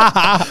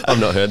 I've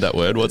not heard that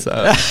word. What's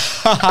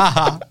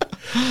that?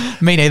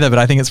 Me neither, but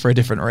I think it's for a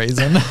different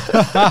reason.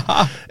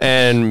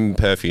 And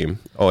perfume.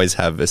 Always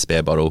have a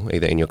spare bottle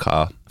either in your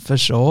car. For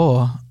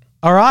sure.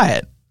 All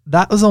right.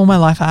 That was all my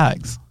life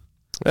hacks.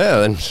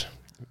 Yeah, and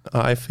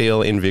I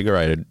feel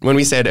invigorated. When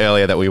we said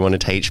earlier that we want to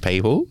teach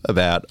people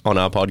about on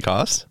our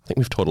podcast, I think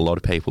we've taught a lot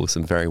of people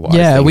some very wise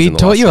things. Yeah, we in the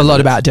taught last you a 10 lot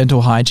minutes. about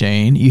dental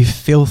hygiene. You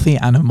filthy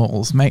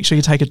animals. Make sure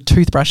you take a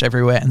toothbrush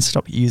everywhere and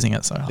stop using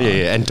it so hard.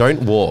 Yeah, and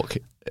don't walk.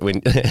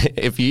 When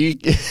if you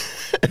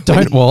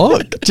Don't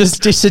walk.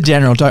 Just a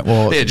general, don't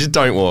walk. yeah, just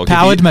don't walk.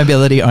 Powered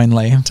mobility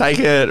only. Take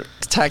a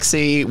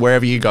taxi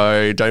wherever you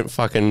go. Don't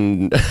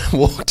fucking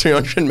walk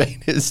 200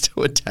 meters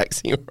to a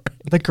taxi rank.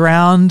 The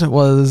ground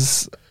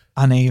was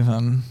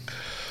uneven.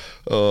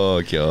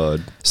 Oh,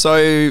 God.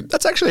 So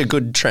that's actually a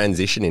good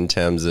transition in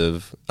terms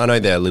of, I know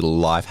they're little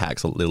life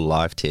hacks or little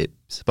life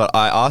tips, but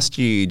I asked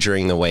you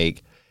during the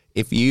week,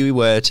 if you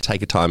were to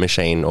take a time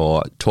machine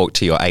or talk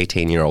to your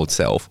 18-year-old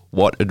self,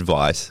 what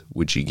advice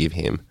would you give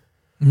him?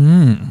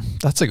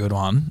 That's a good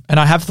one. And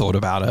I have thought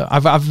about it.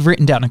 I've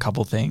written down a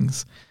couple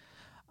things.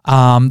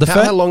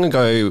 How long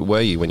ago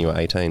were you when you were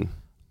 18?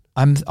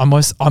 I'm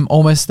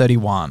almost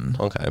 31.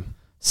 Okay.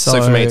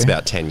 So for me, it's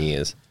about 10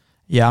 years.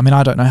 Yeah, I mean,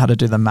 I don't know how to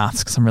do the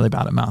maths because I'm really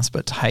bad at maths,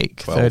 but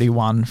take 12.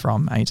 31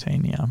 from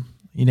 18, yeah.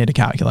 You need a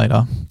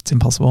calculator. It's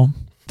impossible.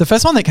 The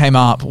first one that came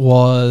up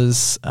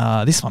was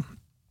this one.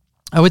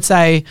 I would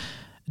say,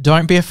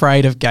 don't be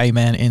afraid of gay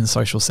men in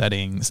social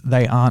settings.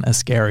 They aren't as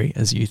scary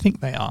as you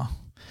think they are.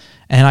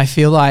 And I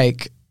feel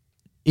like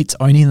it's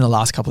only in the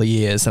last couple of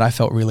years that I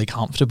felt really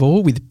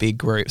comfortable with big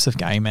groups of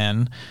gay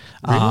men.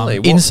 Really?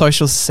 In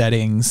social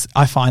settings.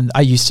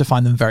 I used to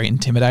find them very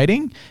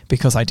intimidating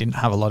because I didn't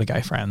have a lot of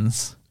gay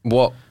friends.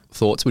 What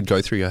thoughts would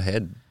go through your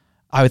head?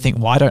 I would think,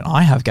 why don't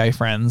I have gay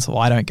friends?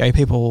 Why don't gay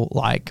people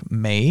like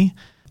me?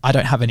 I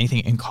don't have anything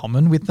in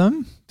common with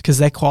them because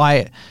they're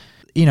quite,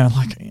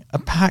 like a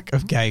pack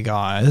of gay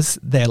guys.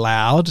 They're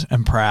loud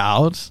and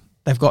proud.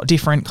 They've got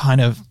different kind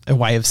of a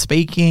way of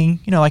speaking,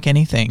 like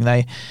anything.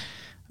 They've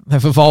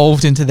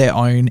evolved into their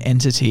own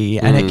entity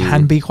and it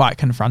can be quite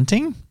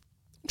confronting.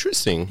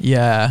 Interesting.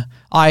 Yeah.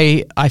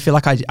 I feel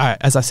like I,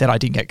 as I said, I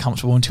didn't get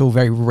comfortable until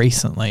very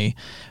recently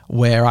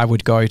where I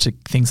would go to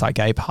things like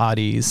gay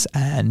parties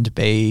and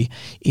be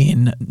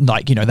in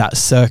that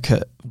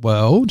circuit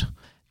world.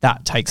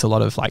 That takes a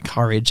lot of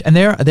courage. And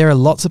there are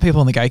lots of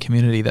people in the gay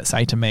community that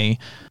say to me,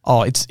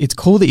 oh, it's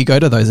cool that you go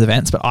to those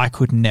events, but I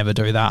could never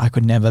do that. I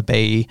could never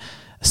be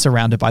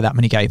surrounded by that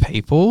many gay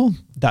people.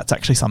 That's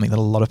actually something that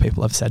a lot of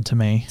people have said to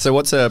me. So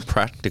what's a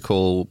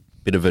practical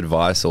bit of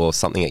advice or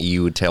something that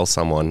you would tell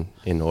someone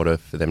in order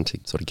for them to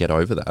sort of get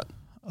over that?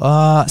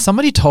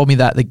 Somebody told me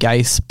that the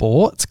gay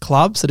sports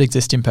clubs that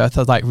exist in Perth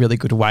are really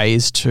good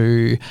ways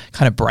to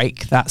kind of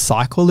break that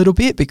cycle a little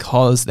bit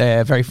because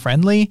they're very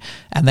friendly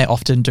and they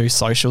often do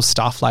social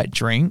stuff like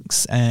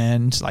drinks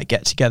and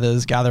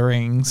get-togethers,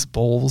 gatherings,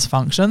 balls,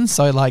 functions.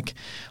 So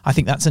I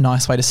think that's a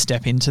nice way to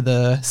step into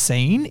the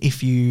scene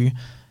if you're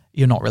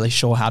not really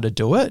sure how to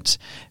do it,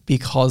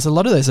 because a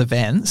lot of those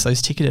events,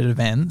 those ticketed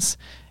events,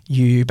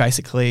 you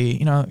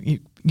basically,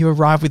 you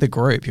arrive with a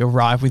group, you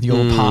arrive with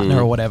your partner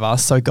or whatever.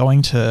 So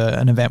going to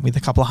an event with a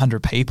couple of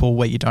hundred people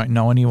where you don't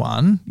know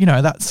anyone,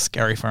 that's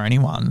scary for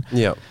anyone.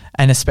 Yeah.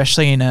 And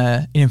especially in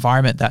an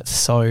environment that's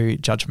so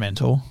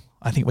judgmental.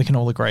 I think we can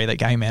all agree that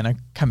gay men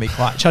can be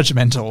quite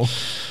judgmental.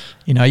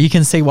 You know, you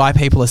can see why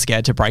people are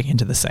scared to break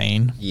into the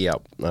scene.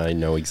 Yep, I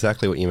know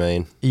exactly what you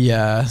mean.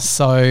 Yeah,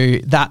 so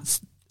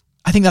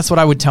I think that's what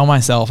I would tell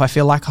myself. I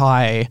feel like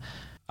I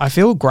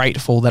feel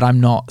grateful that I'm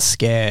not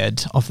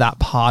scared of that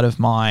part of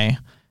my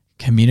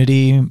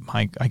community,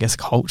 my, I guess,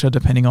 culture,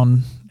 depending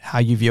on how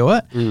you view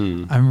it.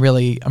 I'm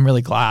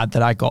really glad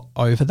that I got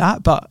over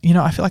that. But, you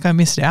know, I feel like I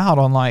missed out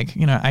on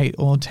 8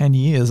 or 10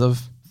 years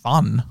of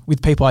fun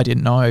with people I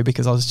didn't know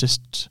because I was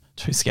just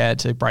too scared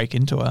to break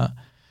into it.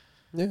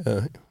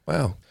 Yeah.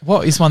 Wow.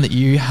 What is one that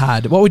you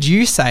had? What would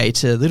you say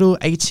to little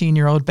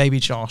 18-year-old baby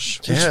Josh,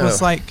 which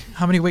was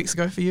how many weeks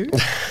ago for you?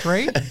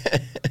 3?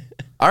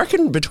 I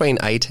reckon between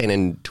 18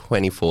 and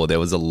 24, there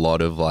was a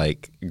lot of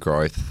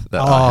growth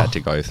that I had to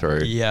go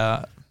through.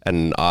 Yeah.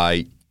 And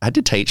I had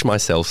to teach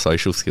myself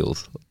social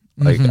skills.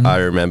 I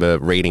remember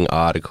reading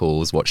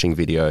articles, watching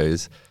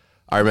videos.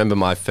 I remember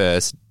my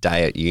first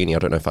day at uni. I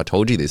don't know if I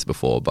told you this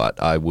before, but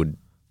I would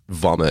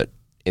vomit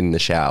in the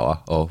shower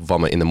or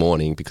vomit in the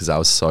morning because I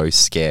was so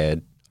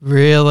scared.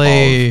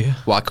 Really?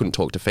 I couldn't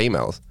talk to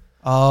females.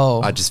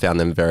 Oh. I just found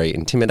them very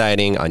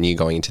intimidating. I knew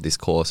going into this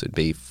course it would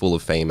be full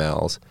of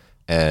females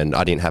and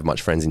I didn't have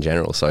much friends in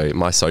general. So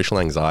my social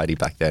anxiety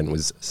back then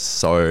was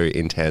so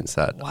intense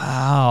that...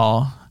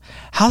 Wow.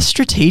 How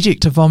strategic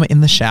to vomit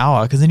in the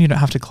shower because then you don't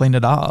have to clean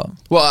it up.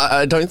 Well,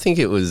 I don't think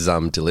it was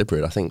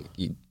deliberate. I think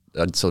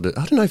I'd I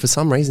don't know, for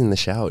some reason the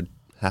shower would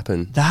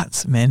happen.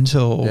 That's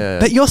mental. Yeah.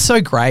 But you're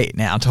so great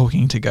now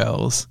talking to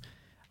girls.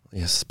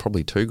 Yes,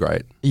 probably too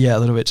great. Yeah, a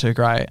little bit too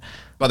great.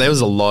 But there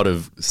was a lot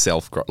of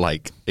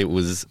it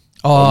was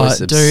almost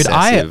dude,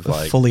 obsessive.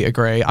 I fully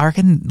agree. I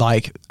reckon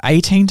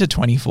 18 to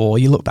 24,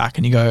 you look back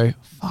and you go,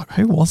 fuck,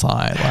 who was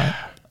I?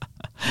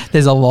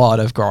 There's a lot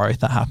of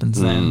growth that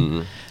happens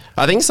then.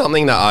 I think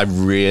something that I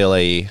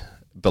really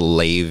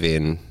believe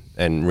in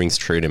and rings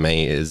true to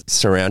me is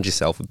surround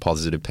yourself with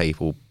positive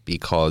people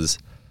because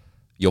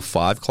your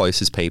 5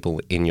 closest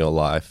people in your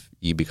life,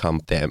 you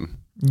become them.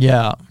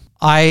 Yeah.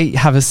 I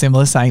have a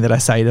similar saying that I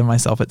say to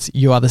myself. It's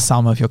you are the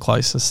sum of your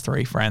closest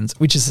 3 friends,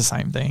 which is the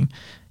same thing.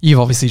 You've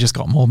obviously just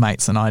got more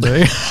mates than I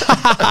do.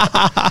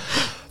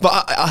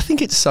 But I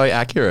think it's so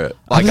accurate.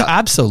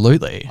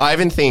 Absolutely. I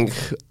even think,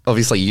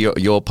 obviously,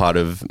 you're part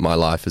of my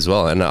life as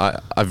well. And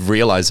I've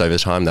realized over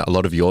time that a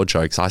lot of your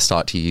jokes, I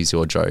start to use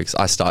your jokes.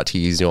 I start to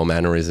use your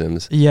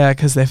mannerisms. Yeah,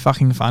 because they're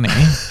fucking funny,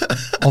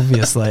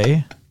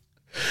 obviously.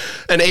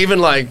 And even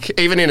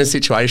in a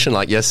situation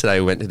like yesterday,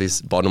 we went to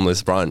this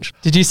bottomless brunch.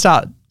 Did you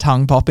start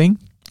tongue popping?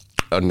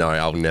 Oh, no,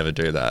 I'll never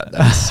do that.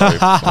 That's so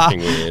fucking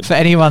weird. For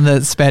anyone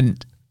that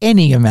spent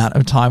any amount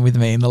of time with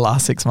me in the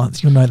last 6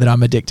 months, you'll know that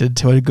I'm addicted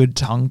to a good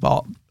tongue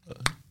pop.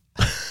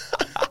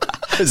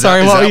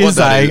 Sorry, what were you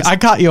saying? I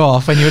cut you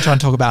off when you were trying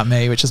to talk about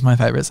me, which is my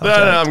favourite subject.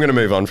 No, I'm going to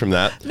move on from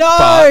that.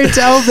 No,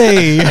 tell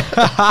me.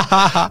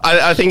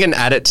 I think an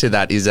added to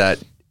that is that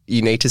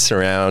you need to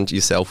surround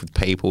yourself with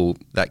people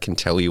that can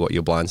tell you what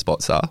your blind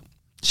spots are.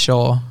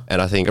 Sure.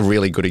 And I think a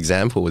really good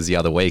example was the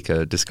other week,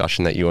 a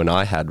discussion that you and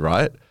I had,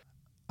 right?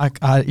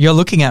 You're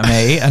looking at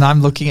me and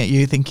I'm looking at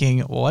you thinking,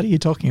 what are you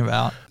talking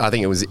about? I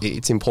think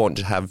it's important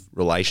to have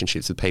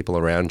relationships with people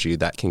around you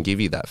that can give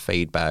you that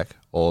feedback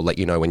or let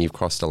you know when you've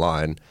crossed a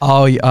line.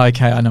 Oh,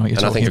 okay. I know what you're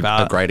talking about. And I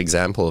think a great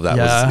example of that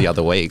was the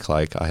other week.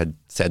 I had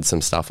said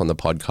some stuff on the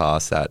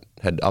podcast that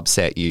had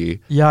upset you.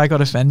 Yeah, I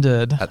got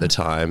offended. At the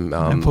time.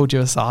 And pulled you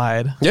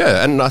aside.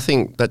 Yeah, and I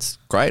think that's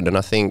great. And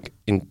I think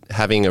in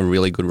having a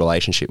really good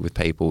relationship with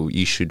people,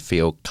 you should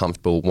feel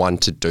comfortable, 1,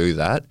 to do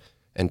that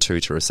and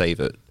 2, to receive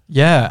it.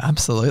 Yeah,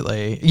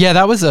 absolutely. Yeah,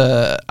 that was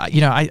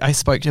I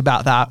spoke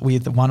about that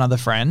with one other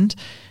friend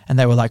and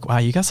they were like, wow,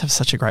 you guys have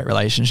such a great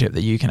relationship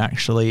that you can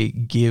actually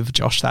give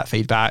Josh that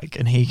feedback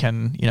and he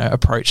can,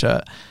 approach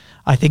it.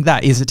 I think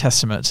that is a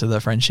testament to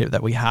the friendship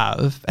that we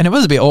have. And it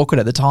was a bit awkward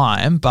at the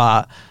time,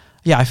 but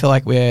yeah, I feel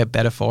like we're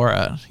better for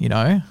it,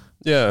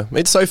 Yeah,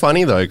 it's so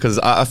funny though, because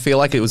I feel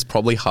like it was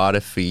probably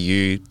harder for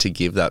you to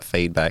give that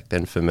feedback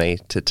than for me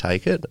to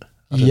take it.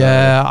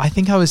 I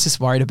think I was just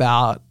worried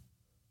about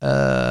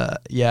I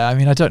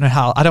don't know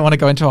how. I don't want to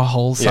go into a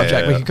whole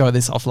subject. We could go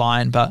this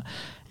offline, but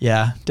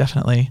yeah,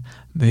 definitely.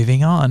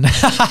 Moving on.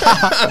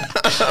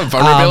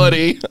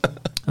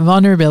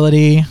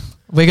 Vulnerability.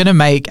 We're going to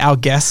make our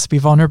guests be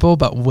vulnerable,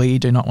 but we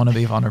do not want to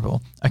be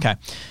vulnerable. Okay.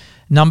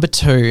 Number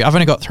 2. I've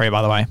only got 3,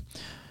 by the way.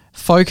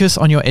 Focus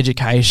on your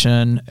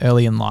education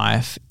early in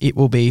life. It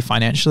will be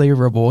financially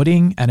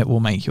rewarding and it will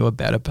make you a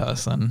better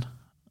person.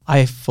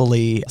 I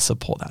fully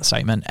support that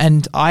statement.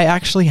 And I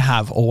actually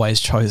have always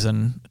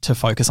chosen to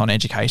focus on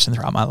education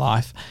throughout my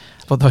life.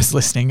 For those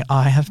listening,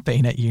 I have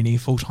been at uni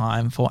full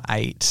time for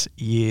 8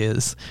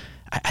 years.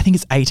 I think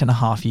it's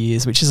 8.5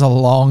 years, which is a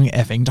long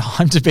effing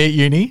time to be at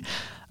uni.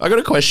 I got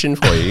a question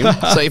for you.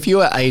 So if you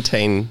were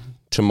 18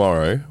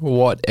 tomorrow,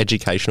 what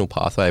educational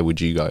pathway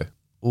would you go?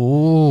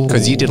 Ooh.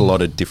 Because you did a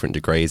lot of different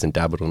degrees and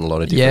dabbled in a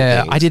lot of different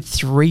things. Yeah, I did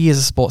 3 years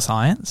of sports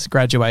science,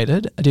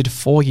 graduated. I did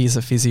 4 years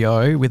of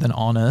physio with an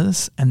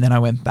honours, and then I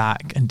went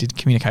back and did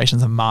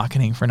communications and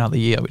marketing for another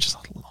year, which is a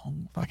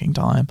long fucking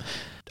time.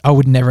 I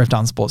would never have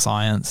done sports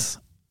science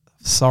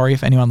Sorry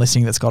if anyone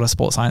listening that's got a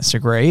sports science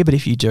degree, but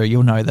if you do,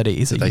 you'll know that it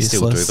is a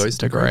useless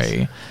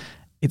degree.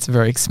 It's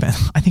very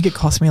expensive. I think it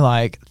cost me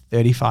like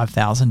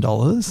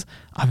 $35,000.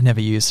 I've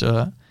never used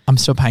it. I'm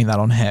still paying that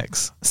on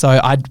HEX. So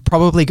I'd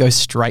probably go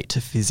straight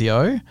to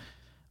physio.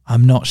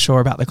 I'm not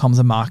sure about the comms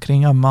and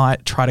marketing. I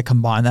might try to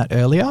combine that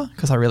earlier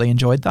because I really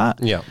enjoyed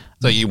that. Yeah.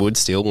 So you would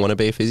still want to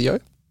be a physio?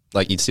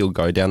 Like you'd still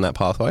go down that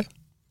pathway?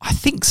 I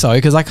think so,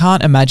 because I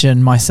can't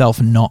imagine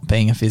myself not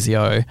being a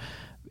physio.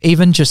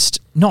 Even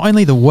just not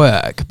only the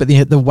work, but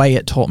the way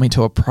it taught me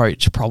to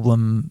approach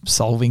problem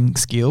solving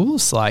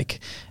skills,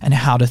 like, and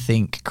how to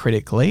think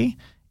critically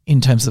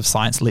in terms of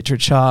science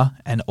literature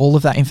and all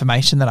of that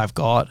information that I've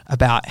got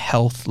about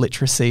health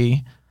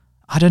literacy.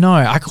 I don't know.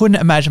 I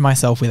couldn't imagine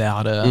myself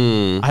without it.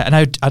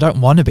 I don't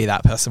want to be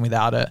that person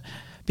without it,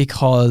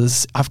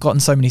 because I've gotten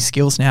so many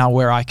skills now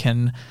where I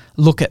can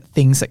look at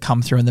things that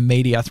come through in the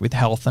media with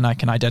health, and I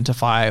can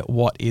identify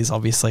what is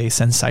obviously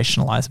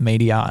sensationalized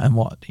media and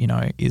what,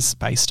 is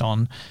based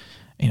on,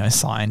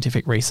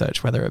 scientific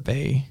research, whether it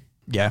be,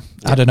 I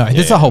don't know.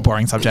 This is a whole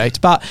boring subject,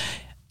 but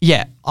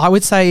yeah, I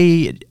would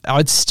say I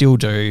would still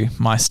do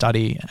my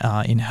study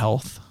in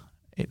health.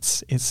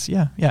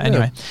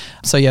 Anyway.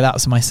 So that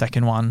was my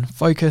second one.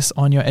 Focus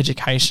on your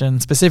education.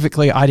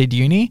 Specifically, I did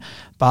uni,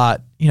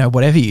 but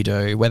whatever you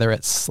do, whether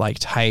it's like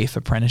TAFE,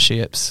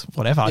 apprenticeships,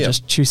 whatever,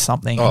 just choose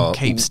something and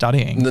keep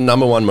studying. The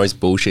number one most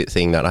bullshit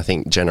thing that I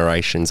think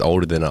generations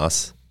older than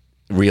us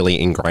really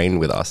ingrained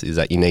with us is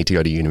that you need to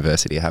go to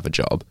university to have a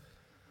job.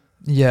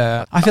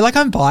 Yeah. I feel like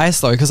I'm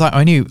biased though, because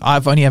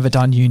I've only ever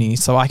done uni,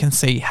 so I can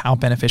see how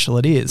beneficial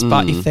it is.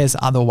 But if there's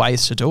other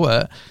ways to do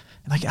it,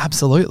 like,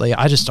 absolutely.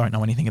 I just don't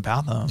know anything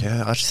about them.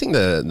 Yeah, I just think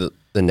the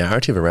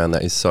narrative around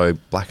that is so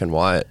black and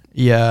white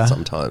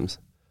sometimes.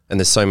 And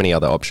there's so many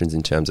other options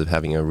in terms of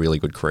having a really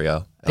good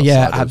career.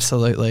 Yeah,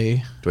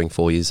 absolutely. Doing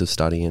 4 years of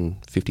study and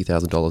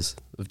 $50,000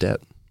 of debt.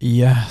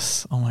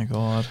 Yes. Oh, my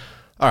God.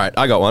 All right,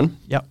 I got one.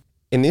 Yep.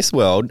 In this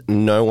world,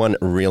 no one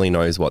really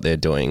knows what they're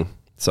doing.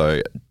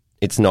 So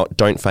it's not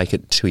don't fake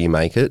it till you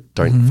make it.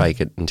 Don't fake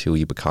it until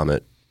you become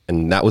it.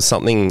 And that was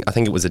something, I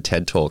think it was a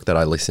TED Talk that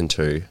I listened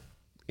to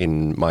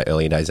in my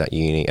early days at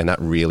uni, and that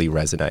really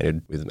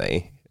resonated with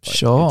me. Like,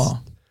 sure.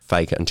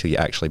 Fake it until you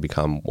actually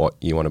become what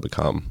you want to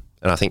become.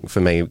 And I think for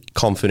me,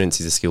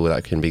 confidence is a skill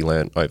that can be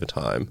learnt over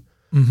time.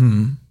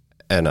 Mm-hmm.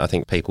 And I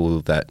think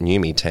people that knew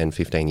me 10,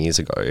 15 years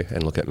ago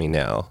and look at me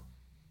now,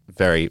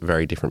 very,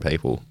 very different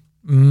people.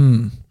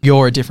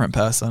 You're a different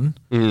person.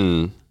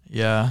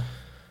 Yeah.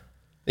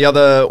 The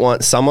other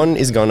one, someone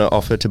is going to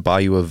offer to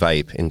buy you a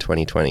vape in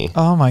 2020.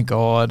 Oh my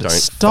God. Don't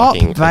Stop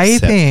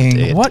vaping.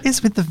 it. What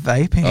is with the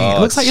vaping? Oh, it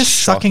looks like you're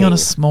sucking on a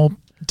small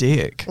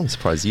dick. I'm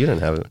surprised you don't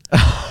have it.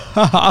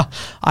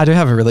 I do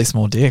have a really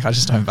small dick. I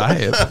just don't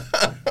vape.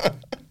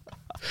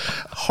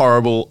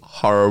 Horrible,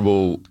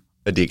 horrible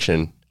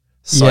addiction.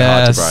 So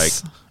hard to break.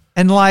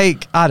 And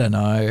like, I don't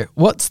know.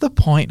 What's the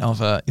point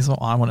of it is what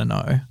I want to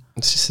know.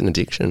 It's just an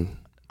addiction.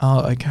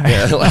 Oh, okay.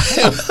 Yeah,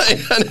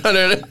 I don't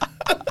know.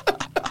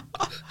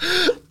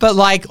 But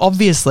like,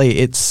 obviously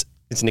it's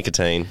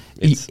nicotine.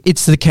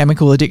 It's the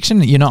chemical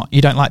addiction. You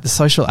don't like the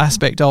social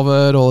aspect of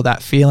it, or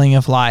that feeling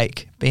of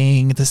like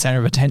being the center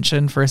of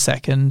attention for a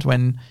second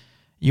when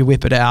you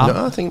whip it out.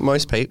 No, I think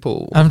most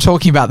people. I'm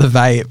talking about the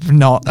vape,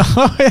 not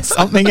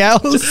something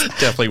else.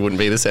 Definitely wouldn't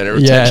be the center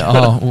of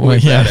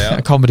attention.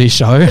 A comedy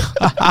show.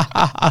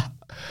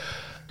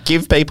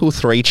 Give people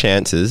 3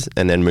 chances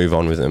and then move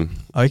on with them.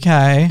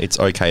 Okay. It's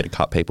okay to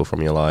cut people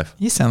from your life.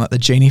 You sound like the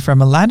genie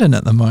from Aladdin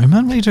at the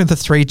moment. What are you doing with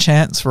the 3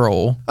 chance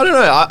rule? I don't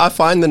know. I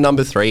find the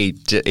number 3,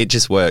 it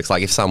just works.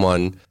 Like if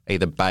someone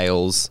either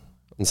bails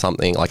on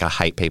something, like I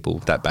hate people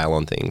that bail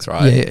on things,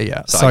 right?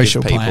 Yeah. So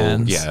social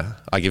plans. Yeah.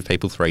 I give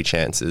people 3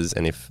 chances,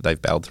 and if they've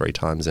bailed 3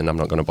 times, then I'm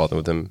not going to bother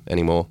with them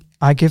anymore.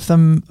 I give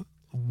them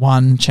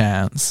 1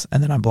 chance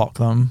and then I block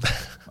them.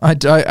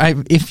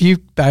 If you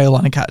bail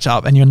on a catch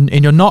up and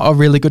you're not a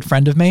really good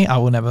friend of me, I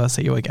will never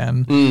see you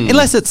again.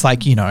 Unless it's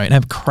like,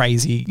 a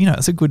crazy,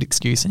 it's a good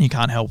excuse and you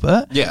can't help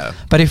it. Yeah.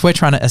 But if we're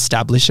trying to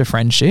establish a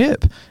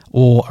friendship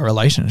or a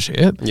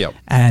relationship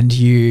and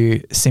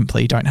you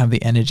simply don't have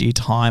the energy,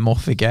 time, or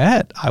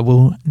forget, I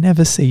will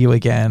never see you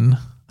again.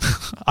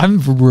 I'm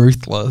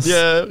ruthless.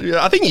 Yeah.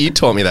 I think you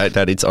taught me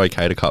that it's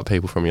okay to cut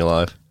people from your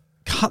life.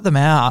 Cut them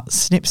out.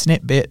 Snip,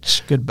 snip,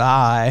 bitch.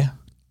 Goodbye.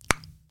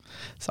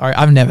 Sorry,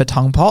 I've never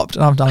tongue popped,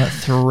 and I've done it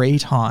 3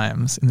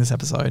 times in this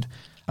episode.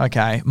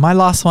 Okay, my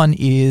last one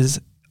is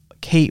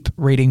keep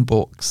reading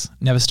books.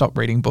 Never stop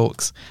reading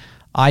books.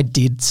 I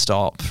did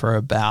stop for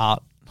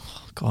about,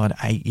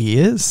 8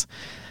 years,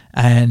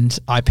 and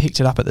I picked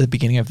it up at the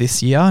beginning of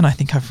this year, and I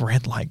think I've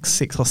read like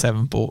 6 or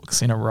 7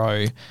 books in a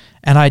row,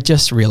 and I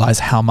just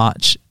realized how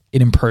much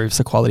it improves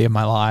the quality of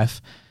my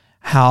life,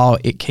 how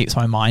it keeps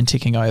my mind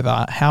ticking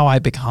over, how I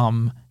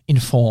become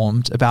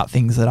informed about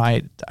things that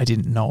I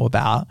didn't know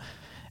about.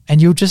 And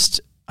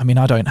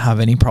I don't have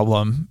any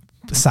problem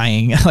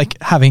saying,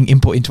 like, having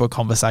input into a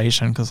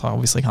conversation because I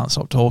obviously can't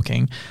stop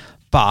talking.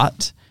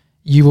 But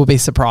you will be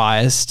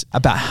surprised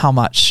about how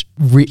much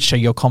richer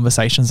your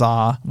conversations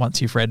are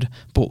once you've read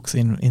books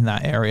in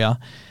that area.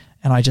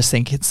 And I just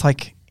think it's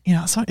like, you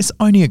know, it's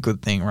only a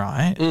good thing,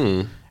 right?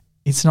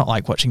 It's not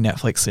like watching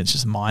Netflix. It's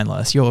just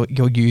mindless. You're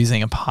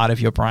using a part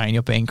of your brain.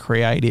 You're being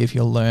creative.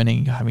 You're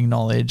learning. You're having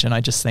knowledge. And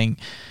I just think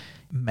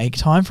make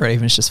time for it,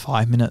 even if it's just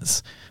 5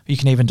 minutes. You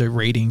can even do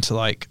reading to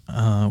like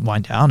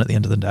wind down at the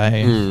end of the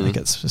day. I think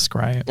it's just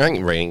great. I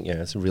think reading,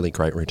 it's a really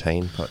great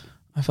routine. But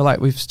I feel like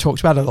we've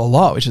talked about it a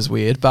lot, which is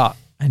weird,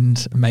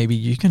 and maybe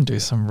you can do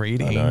some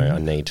reading. I know, I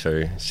need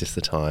to. It's just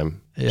the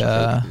time.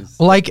 Yeah. And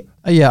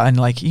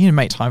like you can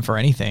make time for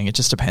anything. It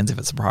just depends if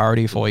it's a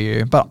priority for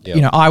you. But, you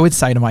know, I would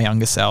say to my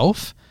younger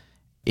self,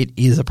 it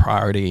is a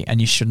priority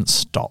and you shouldn't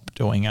stop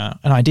doing it.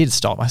 And I did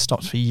stop. I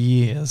stopped for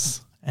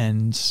years.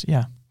 And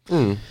yeah.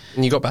 And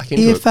you got back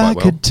into it quite well. If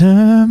I could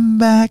turn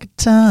back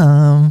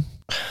time.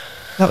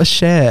 That was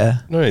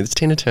Cher. No, it's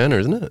Tina Turner,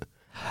 isn't it?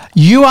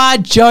 You are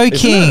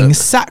joking.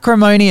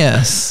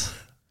 Sacrimonious.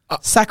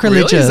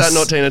 Sacrilegious. Really? Is that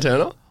not Tina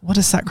Turner? What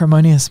does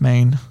sacrimonious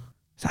mean?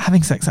 Is that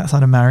having sex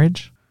outside of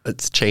marriage?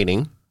 It's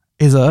cheating.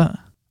 Is it?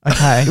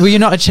 Okay. Well, you're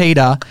not a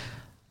cheater.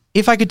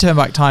 If I could turn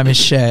back time is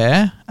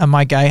Cher, and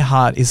my gay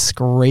heart is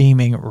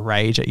screaming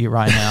rage at you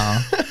right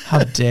now.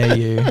 How dare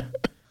you?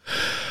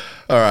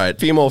 All right. A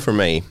few more from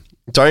me.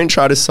 Don't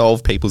try to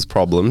solve people's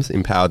problems.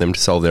 Empower them to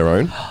solve their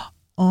own.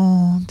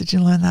 Oh, did you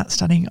learn that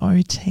studying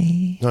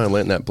OT? No, I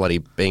learned that bloody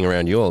being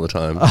around you all the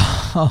time.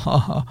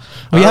 Well,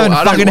 you haven't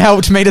fucking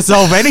helped me to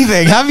solve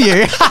anything, have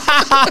you?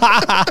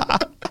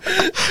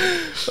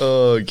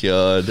 Oh,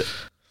 God.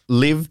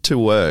 Live to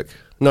work.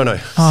 No. Oh,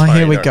 sorry,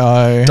 here we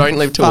go. Don't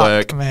live to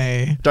work.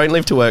 Me. Don't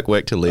live to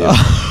work to live.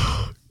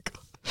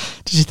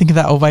 Did you think of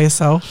that all by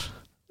yourself?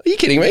 Are you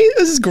kidding me?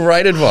 This is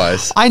great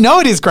advice. I know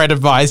it is great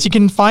advice. You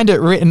can find it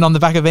written on the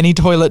back of any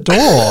toilet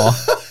door.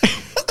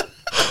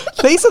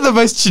 These are the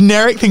most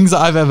generic things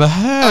that I've ever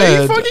heard.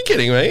 Are you fucking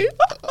kidding me?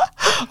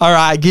 All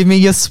right, give me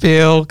your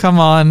spiel. Come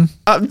on.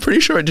 I'm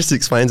pretty sure it just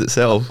explains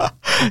itself.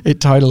 It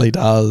totally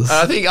does.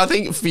 I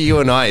think for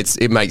you and I,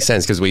 it makes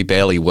sense because we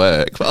barely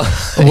work.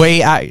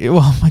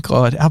 Oh my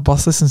God, our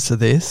boss listens to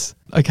this.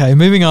 Okay,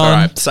 moving on. All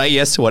right, say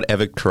yes to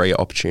whatever career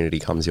opportunity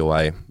comes your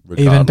way,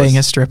 regardless. Even being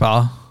a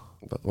stripper.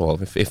 Well,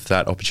 if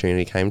that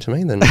opportunity came to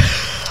me, then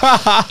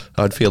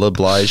I'd feel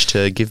obliged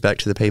to give back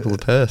to the people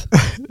of Perth.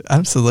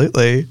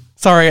 Absolutely.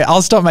 Sorry,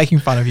 I'll stop making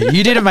fun of you.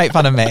 You didn't make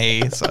fun of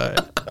me, so.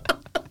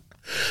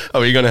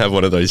 Oh, you're going to have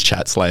one of those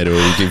chats later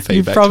where you give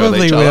feedback to each other?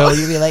 You probably will.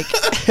 You'll be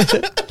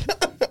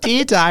like,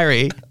 "Dear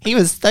diary, he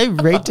was so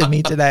rude to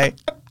me today."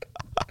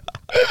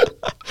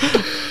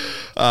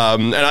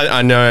 And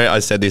I know I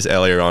said this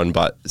earlier on,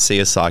 but see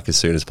a psych as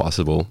soon as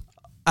possible.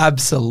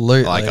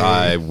 Absolutely. Like,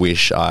 I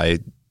wish I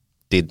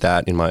did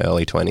that in my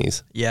early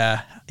 20s.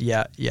 Yeah.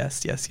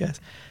 Yes.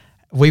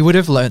 We would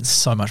have learned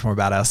so much more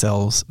about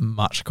ourselves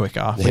much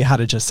quicker if we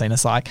had just seen a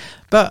psych.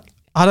 But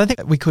I don't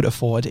think we could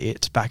afford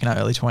it back in our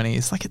early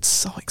 20s. Like, it's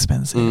so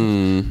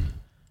expensive.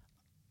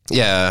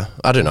 Yeah,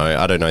 I don't know.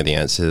 I don't know the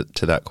answer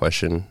to that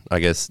question. I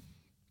guess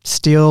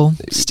steal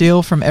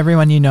from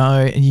everyone you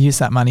know and use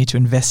that money to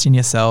invest in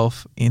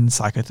yourself in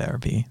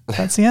psychotherapy.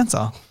 That's the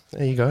answer.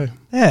 There you go.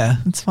 Yeah,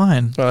 it's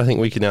fine. Well, I think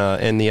we can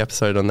end the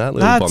episode on that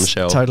little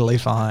bombshell. That's totally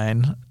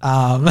fine.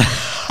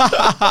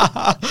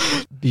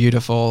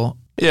 Beautiful.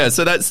 Yeah,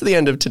 so that's the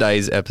end of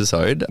today's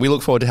episode. We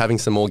look forward to having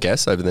some more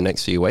guests over the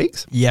next few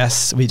weeks.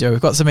 Yes, we do. We've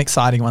got some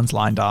exciting ones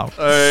lined up.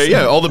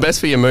 Yeah, all the best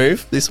for your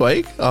move this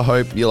week. I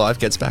hope your life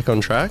gets back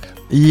on track.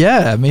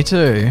 Yeah, me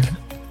too.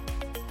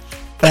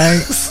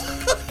 Thanks.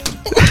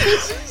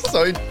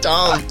 So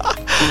dumb.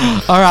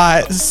 All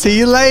right, see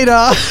you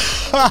later.